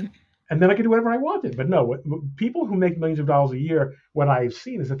 Right. And then I could do whatever I wanted. But no, people who make millions of dollars a year, what I've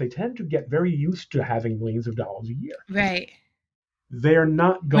seen is that they tend to get very used to having millions of dollars a year. Right. They're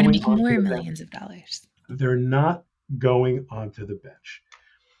not going want to make on more to the millions bench. of dollars. They're not going onto the bench.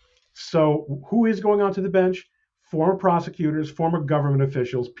 So who is going onto the bench? Former prosecutors, former government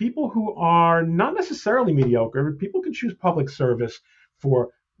officials, people who are not necessarily mediocre. People can choose public service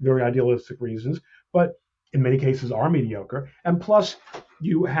for very idealistic reasons, but in many cases are mediocre. And plus,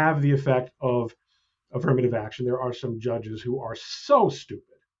 you have the effect of affirmative action. There are some judges who are so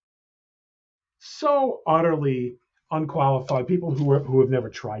stupid, so utterly unqualified, people who have never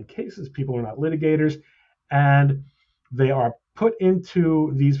tried cases, people who are not litigators, and they are put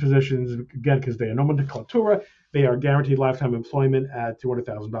into these positions, again, because they are nomenclatura. They are guaranteed lifetime employment at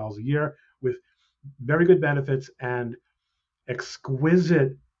 $200,000 a year with very good benefits and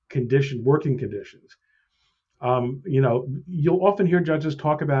exquisite working conditions. You'll often hear judges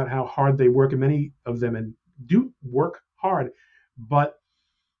talk about how hard they work, and many of them do work hard, but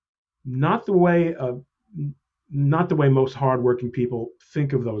not the way most hardworking people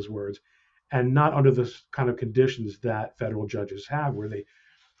think of those words, and not under the kind of conditions that federal judges have, where they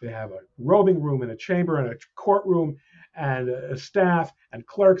have a robing room and a chamber and a courtroom and a staff and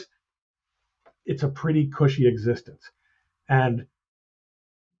clerks. It's a pretty cushy existence. And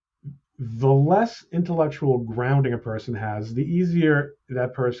the less intellectual grounding a person has, the easier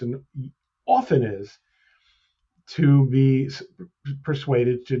that person often is to be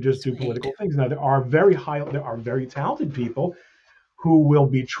persuaded to just do political things. Now, there are very talented people who will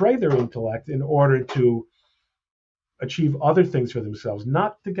betray their intellect in order to achieve other things for themselves,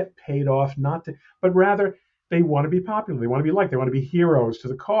 not to get paid off, but rather they want to be popular, they want to be liked, they want to be heroes to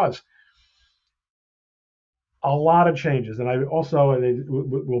the cause. A lot of changes, and I also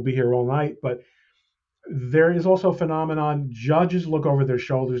we'll be here all night, but there is also a phenomenon. Judges look over their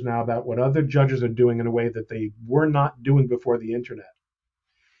shoulders now about what other judges are doing in a way that they were not doing before the internet.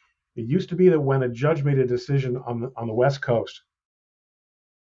 It used to be that when a judge made a decision on the West Coast,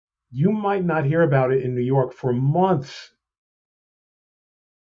 you might not hear about it in New York for months.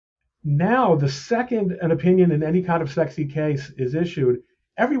 Now, the second an opinion in any kind of sexy case is issued,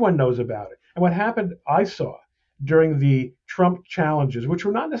 everyone knows about it. And what happened, I saw during the Trump challenges, which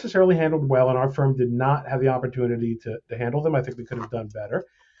were not necessarily handled well, and our firm did not have the opportunity to handle them. I think we could have done better.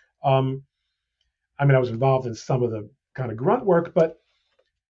 I was involved in some of the kind of grunt work, but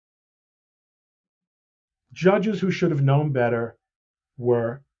judges who should have known better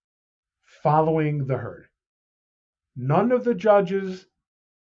were following the herd. None of the judges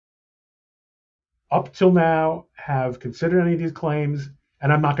up till now have considered any of these claims,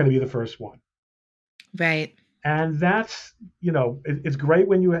 and I'm not going to be the first one. Right. And that's, it's great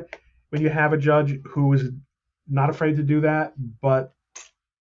when you have a judge who is not afraid to do that, but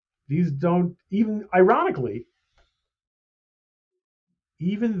these don't, even ironically,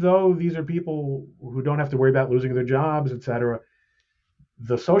 even though these are people who don't have to worry about losing their jobs, et cetera,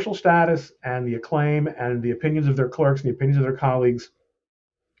 the social status and the acclaim and the opinions of their clerks and the opinions of their colleagues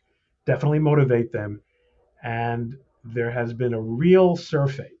definitely motivate them. And there has been a real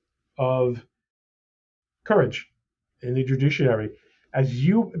surfeit of courage in the judiciary. As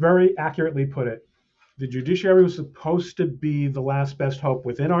you very accurately put it, the judiciary was supposed to be the last best hope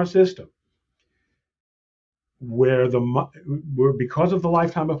within our system, where because of the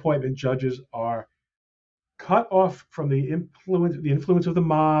lifetime appointment, judges are cut off from the influence of the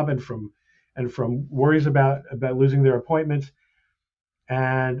mob and from worries about losing their appointments.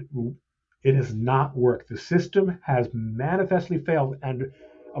 And it has not worked. The system has manifestly failed. And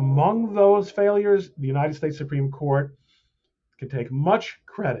among those failures, the United States Supreme Court can take much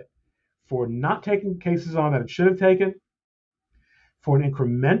credit for not taking cases on that it should have taken, for an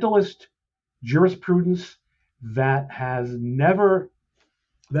incrementalist jurisprudence that has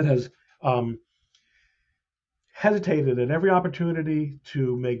hesitated at every opportunity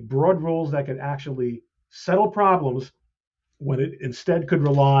to make broad rules that could actually settle problems when it instead could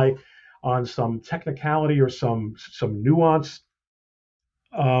rely on some technicality or some nuance.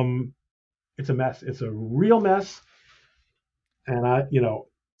 It's a mess. It's a real mess. And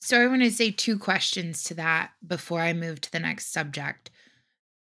So I want to say two questions to that before I move to the next subject.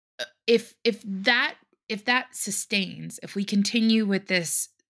 If that sustains, if we continue with this,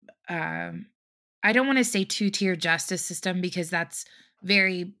 I don't want to say two-tier justice system because that's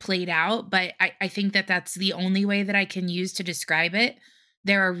very played out, but I think that that's the only way that I can use to describe it.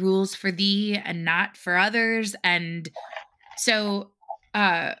 There are rules for thee and not for others. And so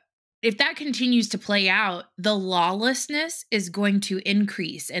if that continues to play out, the lawlessness is going to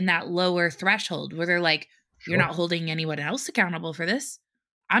increase in that lower threshold where they're like, you're not holding anyone else accountable for this.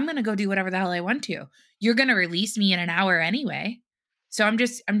 I'm going to go do whatever the hell I want to. You're going to release me in an hour anyway. So I'm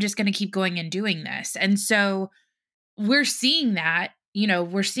just going to keep going and doing this. And so we're seeing that,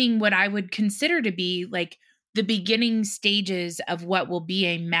 we're seeing what I would consider to be like the beginning stages of what will be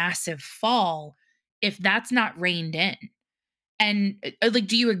a massive fall if that's not reined in. And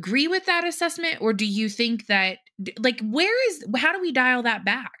do you agree with that assessment, or do you think that how do we dial that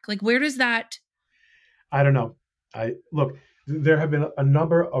back? Where does that? I don't know. Look, there have been a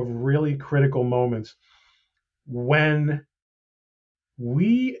number of really critical moments when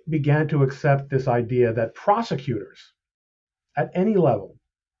we began to accept this idea that prosecutors at any level,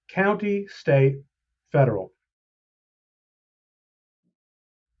 county, state, federal,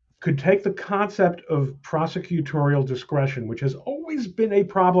 could take the concept of prosecutorial discretion, which has always been a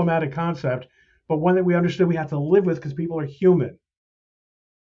problematic concept, but one that we understood we had to live with because people are human,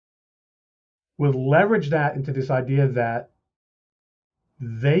 would leverage that into this idea that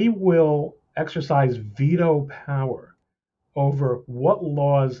they will exercise veto power over what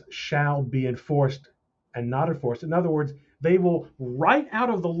laws shall be enforced and not enforced. In other words, they will write out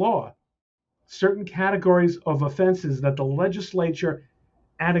of the law certain categories of offenses that the legislature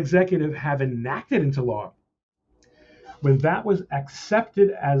and executive have enacted into law. When that was accepted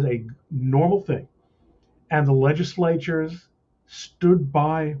as a normal thing, and the legislatures stood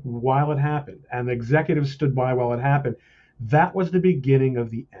by while it happened, and the executives stood by while it happened, that was the beginning of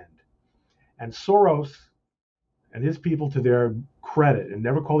the end. And Soros and his people, to their credit, and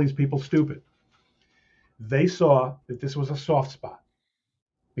never call these people stupid, they saw that this was a soft spot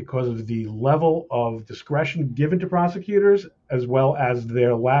because of the level of discretion given to prosecutors, as well as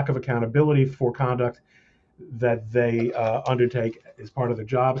their lack of accountability for conduct that they undertake as part of their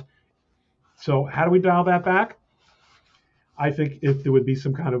jobs. So how do we dial that back? I think if there would be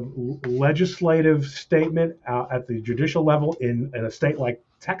some kind of legislative statement at the judicial level in a state like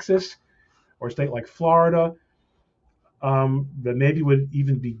Texas or a state like Florida, that maybe would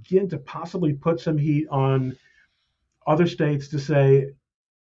even begin to possibly put some heat on other states to say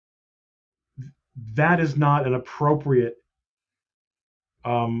that is not an appropriate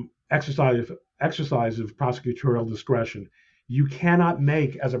exercise of prosecutorial discretion. You cannot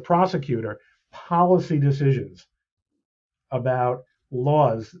make, as a prosecutor, policy decisions about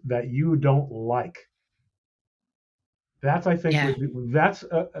laws that you don't like. That's, I think, Yeah. that's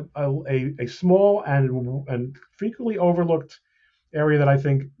a small and frequently overlooked area that I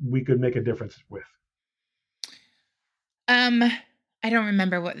think we could make a difference with. I don't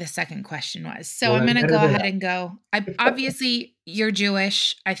remember what the second question was, so Well, I'm then going to edit go it ahead out. and go. Obviously, you're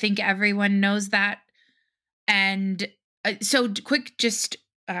Jewish. I think everyone knows that. And so, quick, just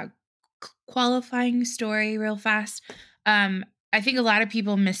qualifying story real fast. I think a lot of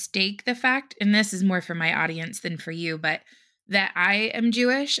people mistake the fact, and this is more for my audience than for you, but that I am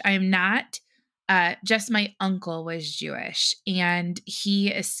Jewish. I am not. Just my uncle was Jewish, and he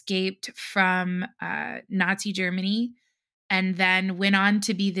escaped from Nazi Germany and then went on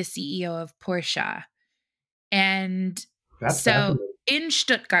to be the CEO of Porsche. And That's so fascinating. in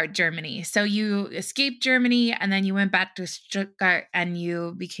Stuttgart, Germany. So you escaped Germany and then you went back to Stuttgart and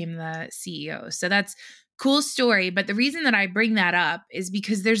you became the CEO. So that's cool story. But the reason that I bring that up is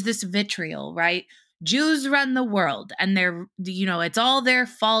because there's this vitriol, right? Jews run the world and they're, it's all their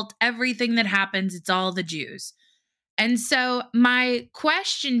fault. Everything that happens, it's all the Jews. And so my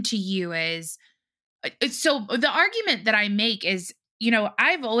question to you is, so the argument that I make is,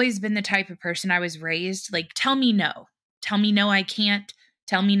 I've always been the type of person. I was raised like, tell me no, I can't,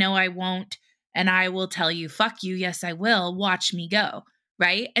 tell me no, I won't. And I will tell you, fuck you. Yes, I will. Watch me go.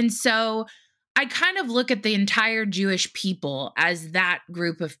 Right. And so I kind of look at the entire Jewish people as that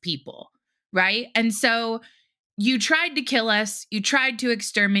group of people. Right. And so you tried to kill us. You tried to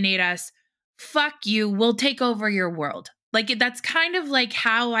exterminate us. Fuck you. We'll take over your world. Like that's kind of like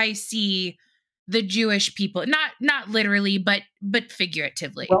how I see the Jewish people, not literally, but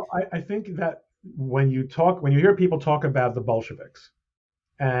figuratively. Well, I think that when you hear people talk about the Bolsheviks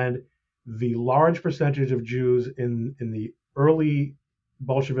and the large percentage of Jews in the early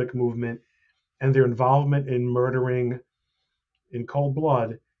Bolshevik movement and their involvement in murdering in cold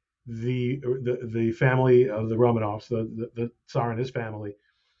blood the family of the Romanovs, the Tsar and his family,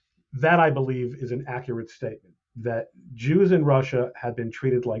 that I believe is an accurate statement. That Jews in Russia had been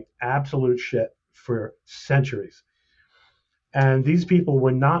treated like absolute shit for centuries. And these people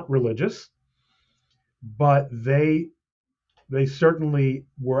were not religious, but they certainly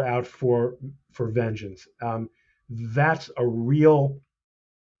were out for vengeance. That's a real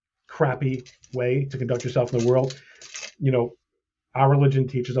crappy way to conduct yourself in the world. Our religion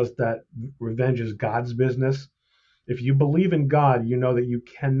teaches us that revenge is God's business. If you believe in God, you know that you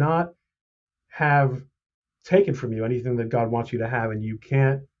cannot have taken from you anything that God wants you to have, and you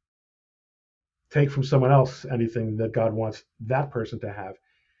can't take from someone else anything that God wants that person to have.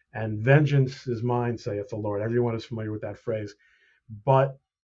 And vengeance is mine, saith the Lord. Everyone is familiar with that phrase. But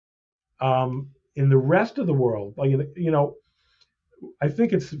in the rest of the world, I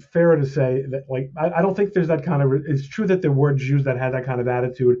think it's fair to say that, I don't think there's that kind of. It's true that there were Jews that had that kind of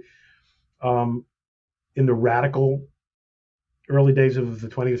attitude in the radical early days of the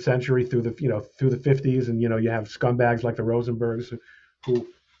 20th century through the 50s, and you have scumbags like the Rosenbergs who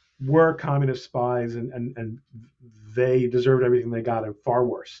were communist spies, and they deserved everything they got, and far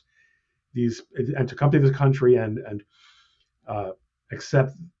worse. And to come to this country and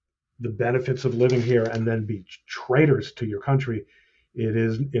accept the benefits of living here and then be traitors to your country,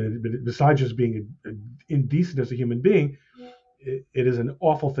 besides just being indecent as a human being, it is an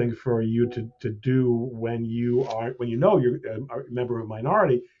awful thing for you to do when you're a member of a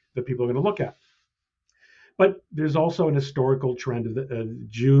minority that people are going to look at. But there's also an historical trend of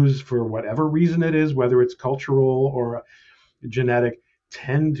Jews, for whatever reason it is, whether it's cultural or genetic,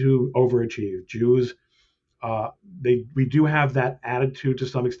 tend to overachieve. Jews, we do have that attitude to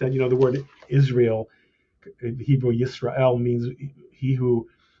some extent. The word Israel, Hebrew Yisrael, means he who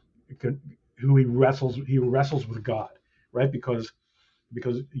wrestles with God. right? Because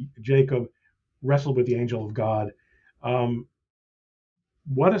Jacob wrestled with the angel of God. Um,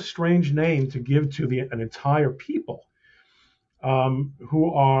 what a strange name to give to an entire people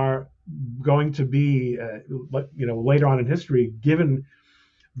who are going to be, later on in history, given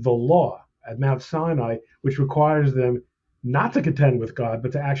the law at Mount Sinai, which requires them not to contend with God,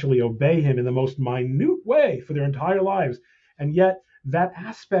 but to actually obey Him in the most minute way for their entire lives. And yet, that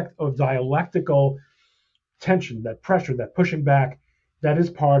aspect of dialectical tension, that pressure, that pushing back, that is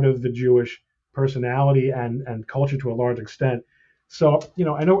part of the Jewish personality and culture to a large extent. So,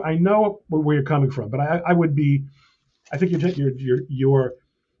 I know where you're coming from, but I would be, I think you're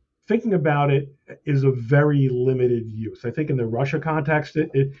thinking about it is a very limited use. I think in the Russia context,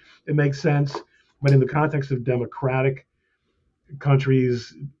 it makes sense, but in the context of democratic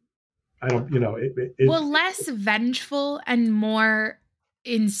countries, I don't, Well, less vengeful and more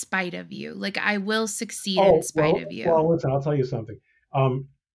in spite of you. Like, I will succeed in oh, spite of you. listen, I'll tell you something. Um,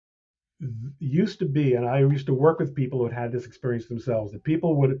 Used to be, and I used to work with people who had this experience themselves, that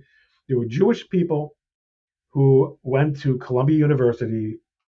there were Jewish people who went to Columbia University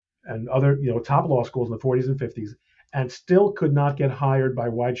and other, top law schools in the 40s and 50s, and still could not get hired by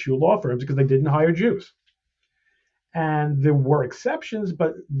white shoe law firms because they didn't hire Jews. And there were exceptions,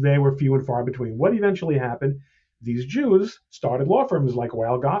 but they were few and far between. What eventually happened? These Jews started law firms like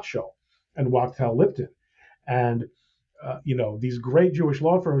Weil Gotshal and Wachtell Lipton, and these great Jewish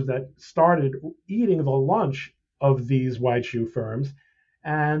law firms that started eating the lunch of these white shoe firms,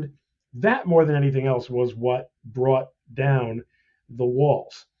 and that more than anything else was what brought down the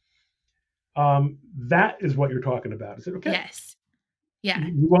walls. That is what you're talking about. Is it okay? Yes. Yeah.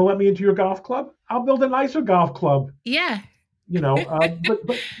 You want to let me into your golf club? I'll build a nicer golf club. Yeah.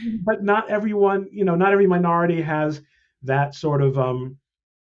 But not everyone, not every minority has that sort of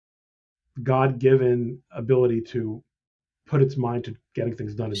God-given ability to put its mind to getting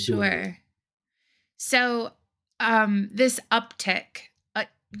things done and doing it. Sure. So, this uptick,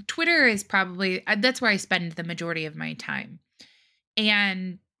 Twitter is probably, that's where I spend the majority of my time,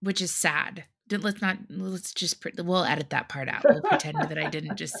 and which is sad. We'll edit that part out. We'll pretend that I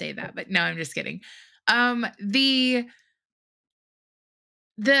didn't just say that, but no, I'm just kidding. The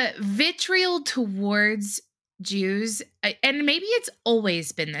vitriol towards Jews, and maybe it's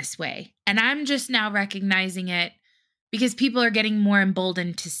always been this way, and I'm just now recognizing it because people are getting more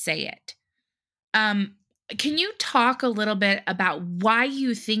emboldened to say it. Can you talk a little bit about why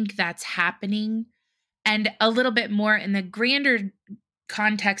you think that's happening, and a little bit more in the grander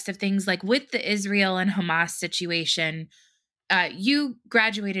context of things, like with the Israel and Hamas situation? You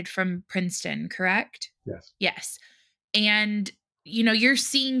graduated from Princeton, correct? Yes. Yes. And, you're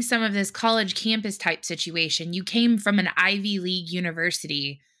seeing some of this college campus type situation. You came from an Ivy League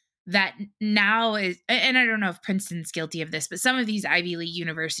university that now is, and I don't know if Princeton's guilty of this, but some of these Ivy League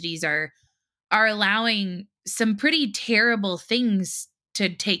universities are allowing some pretty terrible things to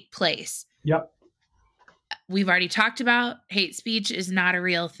take place. Yep. We've already talked about hate speech is not a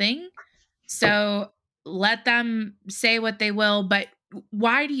real thing. So let them say what they will. But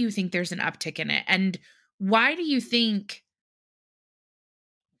why do you think there's an uptick in it? And why do you think...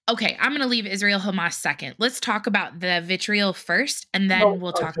 Okay, I'm going to leave Israel Hamas second. Let's talk about the vitriol first, and then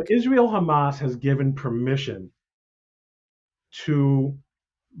we'll talk. So Israel Hamas has given permission to,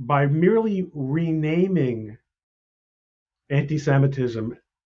 by merely renaming anti-Semitism,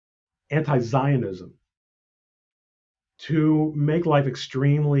 anti-Zionism, to make life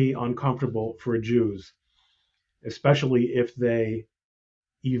extremely uncomfortable for Jews, especially if they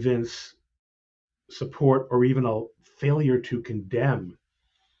evince support or even a failure to condemn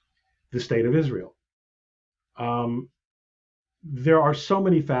the state of Israel. There are so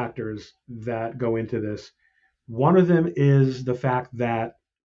many factors that go into this. One of them is the fact that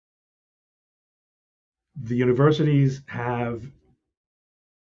the universities have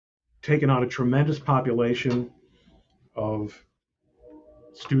taken on a tremendous population of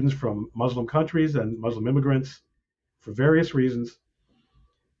students from Muslim countries and Muslim immigrants for various reasons,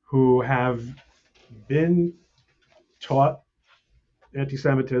 who have been taught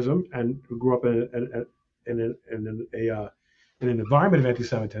anti-Semitism and who grew up in an environment of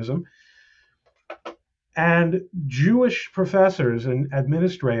anti-Semitism. And Jewish professors and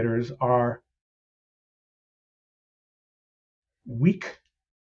administrators are weak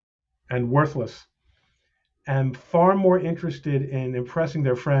and worthless, and far more interested in impressing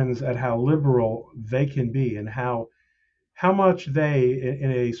their friends at how liberal they can be and how much they,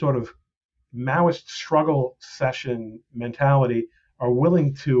 in a sort of Maoist struggle session mentality, are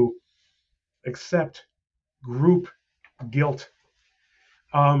willing to accept group guilt.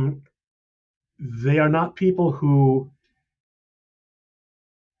 They are not people who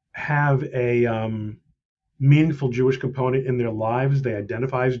have a meaningful Jewish component in their lives. They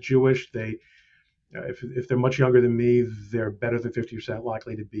identify as Jewish. They, if they're much younger than me, they're better than 50%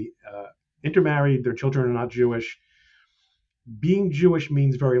 likely to be intermarried. Their children are not Jewish. Being Jewish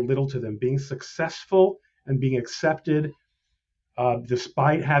means very little to them. Being successful and being accepted,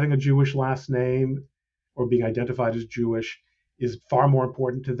 despite having a Jewish last name or being identified as Jewish, is far more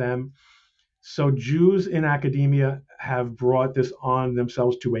important to them. So Jews in academia have brought this on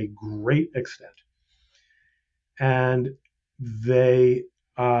themselves to a great extent. And they're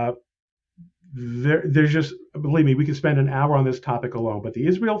just, believe me, we could spend an hour on this topic alone, but the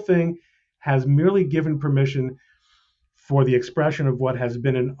Israel thing has merely given permission for the expression of what has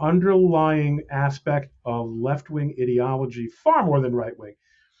been an underlying aspect of left-wing ideology, far more than right-wing.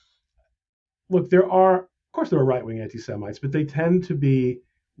 Look, of course there are right-wing anti-Semites, but they tend to be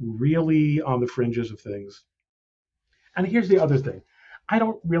really on the fringes of things. And here's the other thing. I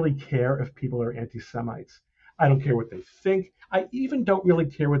don't really care if people are anti-Semites. I don't care what they think. I even don't really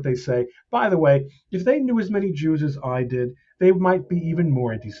care what they say. By the way, if they knew as many Jews as I did, they might be even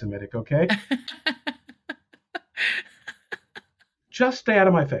more anti-Semitic, okay? Just stay out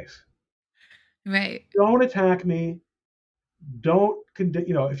of my face. Right. Don't attack me. Don't condemn,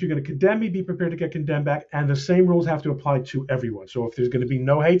 if you're going to condemn me, be prepared to get condemned back. And the same rules have to apply to everyone. So if there's going to be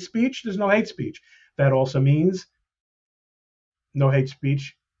no hate speech, there's no hate speech. That also means no hate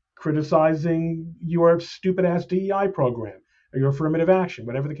speech criticizing your stupid ass DEI program or your affirmative action,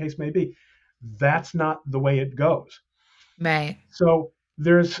 whatever the case may be. That's not the way it goes. Right. So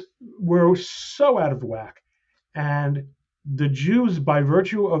we're so out of whack. And the Jews, by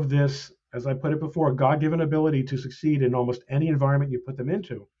virtue of this, as I put it before, God-given ability to succeed in almost any environment you put them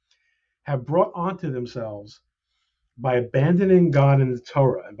into, have brought onto themselves, by abandoning God and the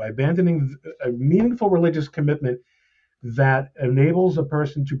Torah and by abandoning a meaningful religious commitment that enables a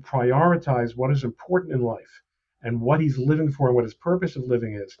person to prioritize what is important in life and what he's living for and what his purpose of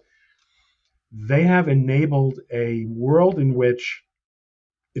living is. They have enabled a world in which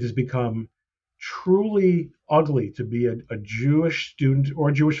it has become truly ugly to be a Jewish student or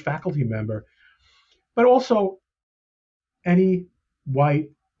a Jewish faculty member, but also any white,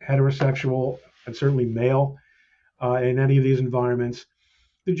 heterosexual, and certainly male in any of these environments.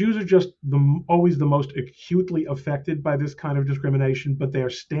 The Jews are just always the most acutely affected by this kind of discrimination, but they are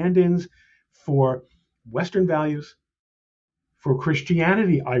stand-ins for Western values, for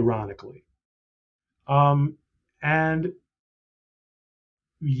Christianity, ironically. And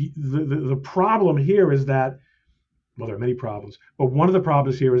the problem here is that, well, there are many problems, but one of the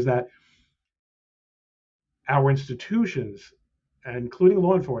problems here is that our institutions, including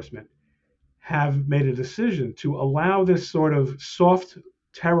law enforcement, have made a decision to allow this sort of soft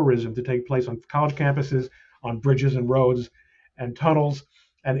terrorism to take place on college campuses, on bridges and roads and tunnels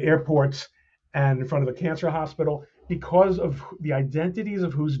and airports and in front of the cancer hospital because of the identities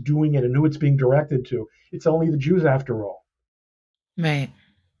of who's doing it and who it's being directed to. It's only the Jews after all. Right.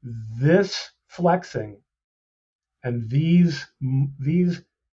 This flexing and these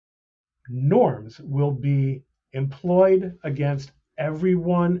norms will be employed against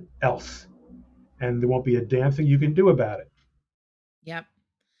everyone else, and there won't be a damn thing you can do about it. Yep.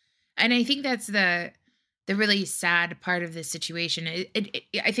 And I think that's the really sad part of this situation.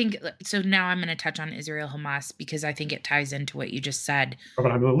 I think so. Now I'm going to touch on Israel Hamas because I think it ties into what you just said.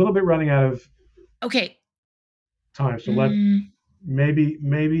 But I'm a little bit running out of time, so let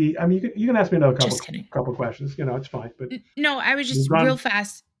maybe. I mean, you can ask me another couple questions. It's fine. But no, I was just real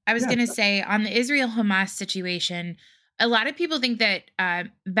fast. I was going to say on the Israel Hamas situation, a lot of people think that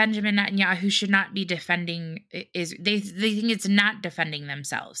Benjamin Netanyahu should not be defending they think it's not defending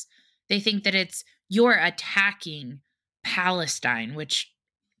themselves. They think that it's you're attacking Palestine, which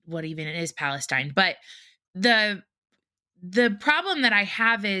what even is Palestine. But the problem that I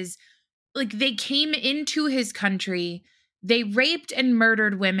have is like they came into his country, they raped and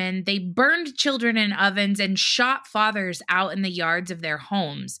murdered women, they burned children in ovens and shot fathers out in the yards of their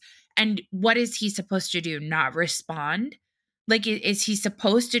homes. And what is he supposed to do? Not respond? Like, is he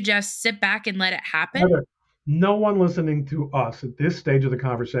supposed to just sit back and let it happen? No one listening to us at this stage of the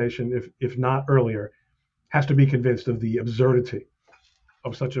conversation, if not earlier, has to be convinced of the absurdity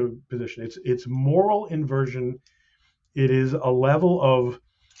of such a position. It's moral inversion. It is a level of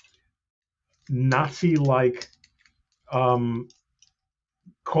Nazi-like calling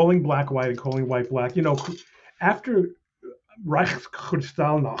black white and calling white black. After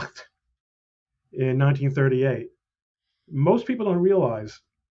Reichskristallnacht in 1938, most people don't realize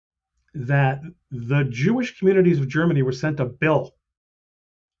that the Jewish communities of Germany were sent a bill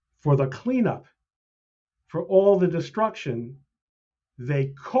for the cleanup for all the destruction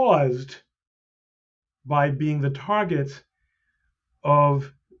they caused by being the target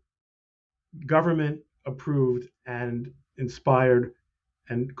of government approved and inspired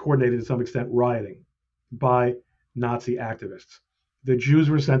and coordinated to some extent rioting by Nazi activists. The Jews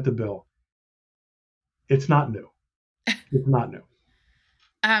were sent the bill. It's not new. It's not new.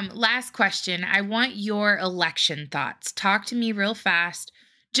 Last question. I want your election thoughts. Talk to me real fast.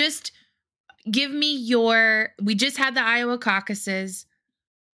 Just give me we just had the Iowa caucuses.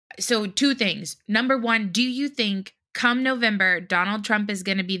 So 2 things. Number 1, do you think come November, Donald Trump is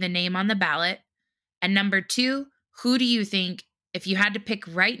going to be the name on the ballot? And number 2, who do you think, if you had to pick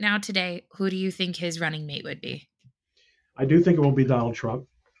right now today, who do you think his running mate would be? I do think it will be Donald Trump.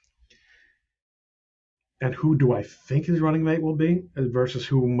 And who do I think his running mate will be versus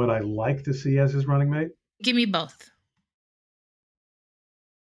whom would I like to see as his running mate? Give me both.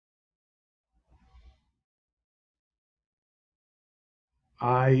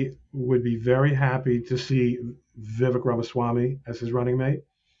 I would be very happy to see Vivek Ramaswamy as his running mate,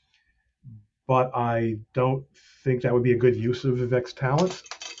 but I don't think that would be a good use of Vivek's talents.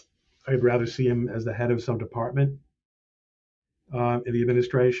 I'd rather see him as the head of some department in the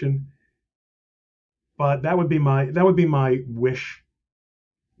administration. But that would be my wish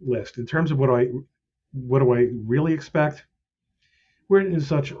list. In terms of what do I really expect? We're in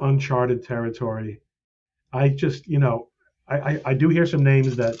such uncharted territory. I just, I do hear some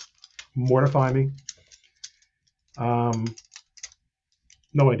names that mortify me. No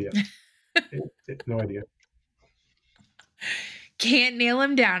idea. No idea. Can't nail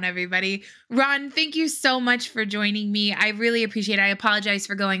him down, everybody. Ron, thank you so much for joining me. I really appreciate it. I apologize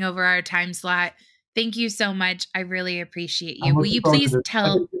for going over our time slot. Thank you so much. I really appreciate you. Will you please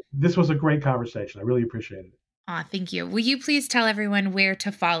tell... This was a great conversation. I really appreciated it. Thank you. Will you please tell everyone where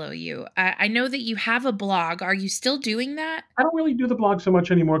to follow you? I know that you have a blog. Are you still doing that? I don't really do the blog so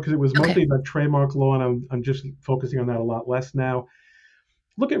much anymore because it was mostly about trademark law, and I'm just focusing on that a lot less now.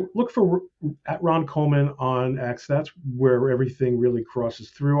 Look for at Ron Coleman on X. That's where everything really crosses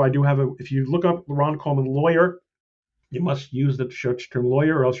through. I do have if you look up Ron Coleman lawyer, you must use the search term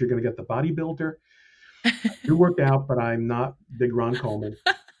lawyer, or else you're going to get the bodybuilder. I do work out, but I'm not big Ron Coleman.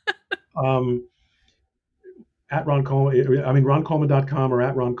 At Ron Coleman, roncoleman.com or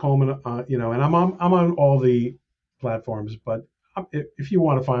at Ron Coleman, and I'm on all the platforms. But if you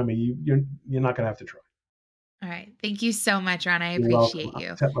want to find me, you're not going to have to try. All right. Thank you so much, Ron. I appreciate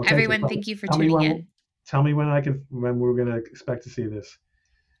you. Everyone, thank you for tuning in. Tell me when we're going to expect to see this.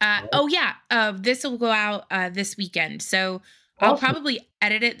 Right. Oh, yeah. This will go out this weekend. So I'll probably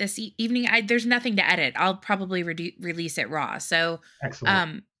edit it this evening. There's nothing to edit. I'll probably release it raw. So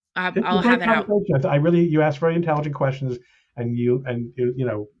excellent. I'll have it out. You asked very intelligent questions, and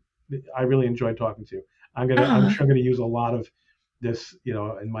I really enjoyed talking to you. I'm sure going to use a lot of this,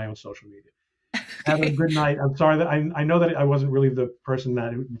 in my own social media. Have a good night. I'm sorry that I know that I wasn't really the person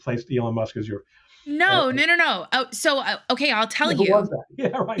that replaced Elon Musk as your. No. Oh, so okay, I'll tell you. Who was that?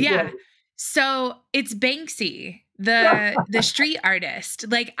 Yeah, right. Yeah. So it's Banksy, the street artist.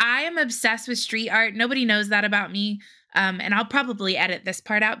 Like, I am obsessed with street art. Nobody knows that about me. And I'll probably edit this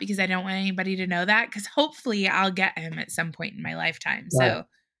part out because I don't want anybody to know that, because hopefully I'll get him at some point in my lifetime. Right. So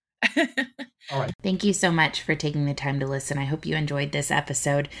all right. Thank you so much for taking the time to listen. I hope you enjoyed this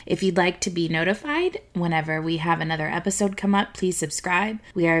episode. If you'd like to be notified whenever we have another episode come up, please subscribe.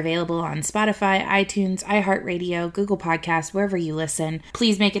 We are available on Spotify, iTunes, iHeartRadio, Google Podcasts, wherever you listen.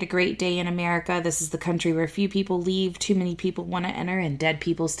 Please make it a great day in America. This is the country where few people leave, too many people want to enter, and dead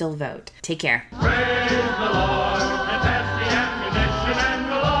people still vote. Take care. Praise the Lord, and pass the ammunition, and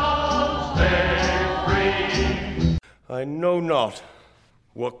we'll all stay free. I know not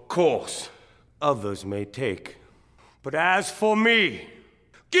what course others may take, but as for me,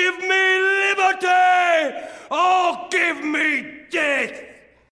 give me liberty or give me death!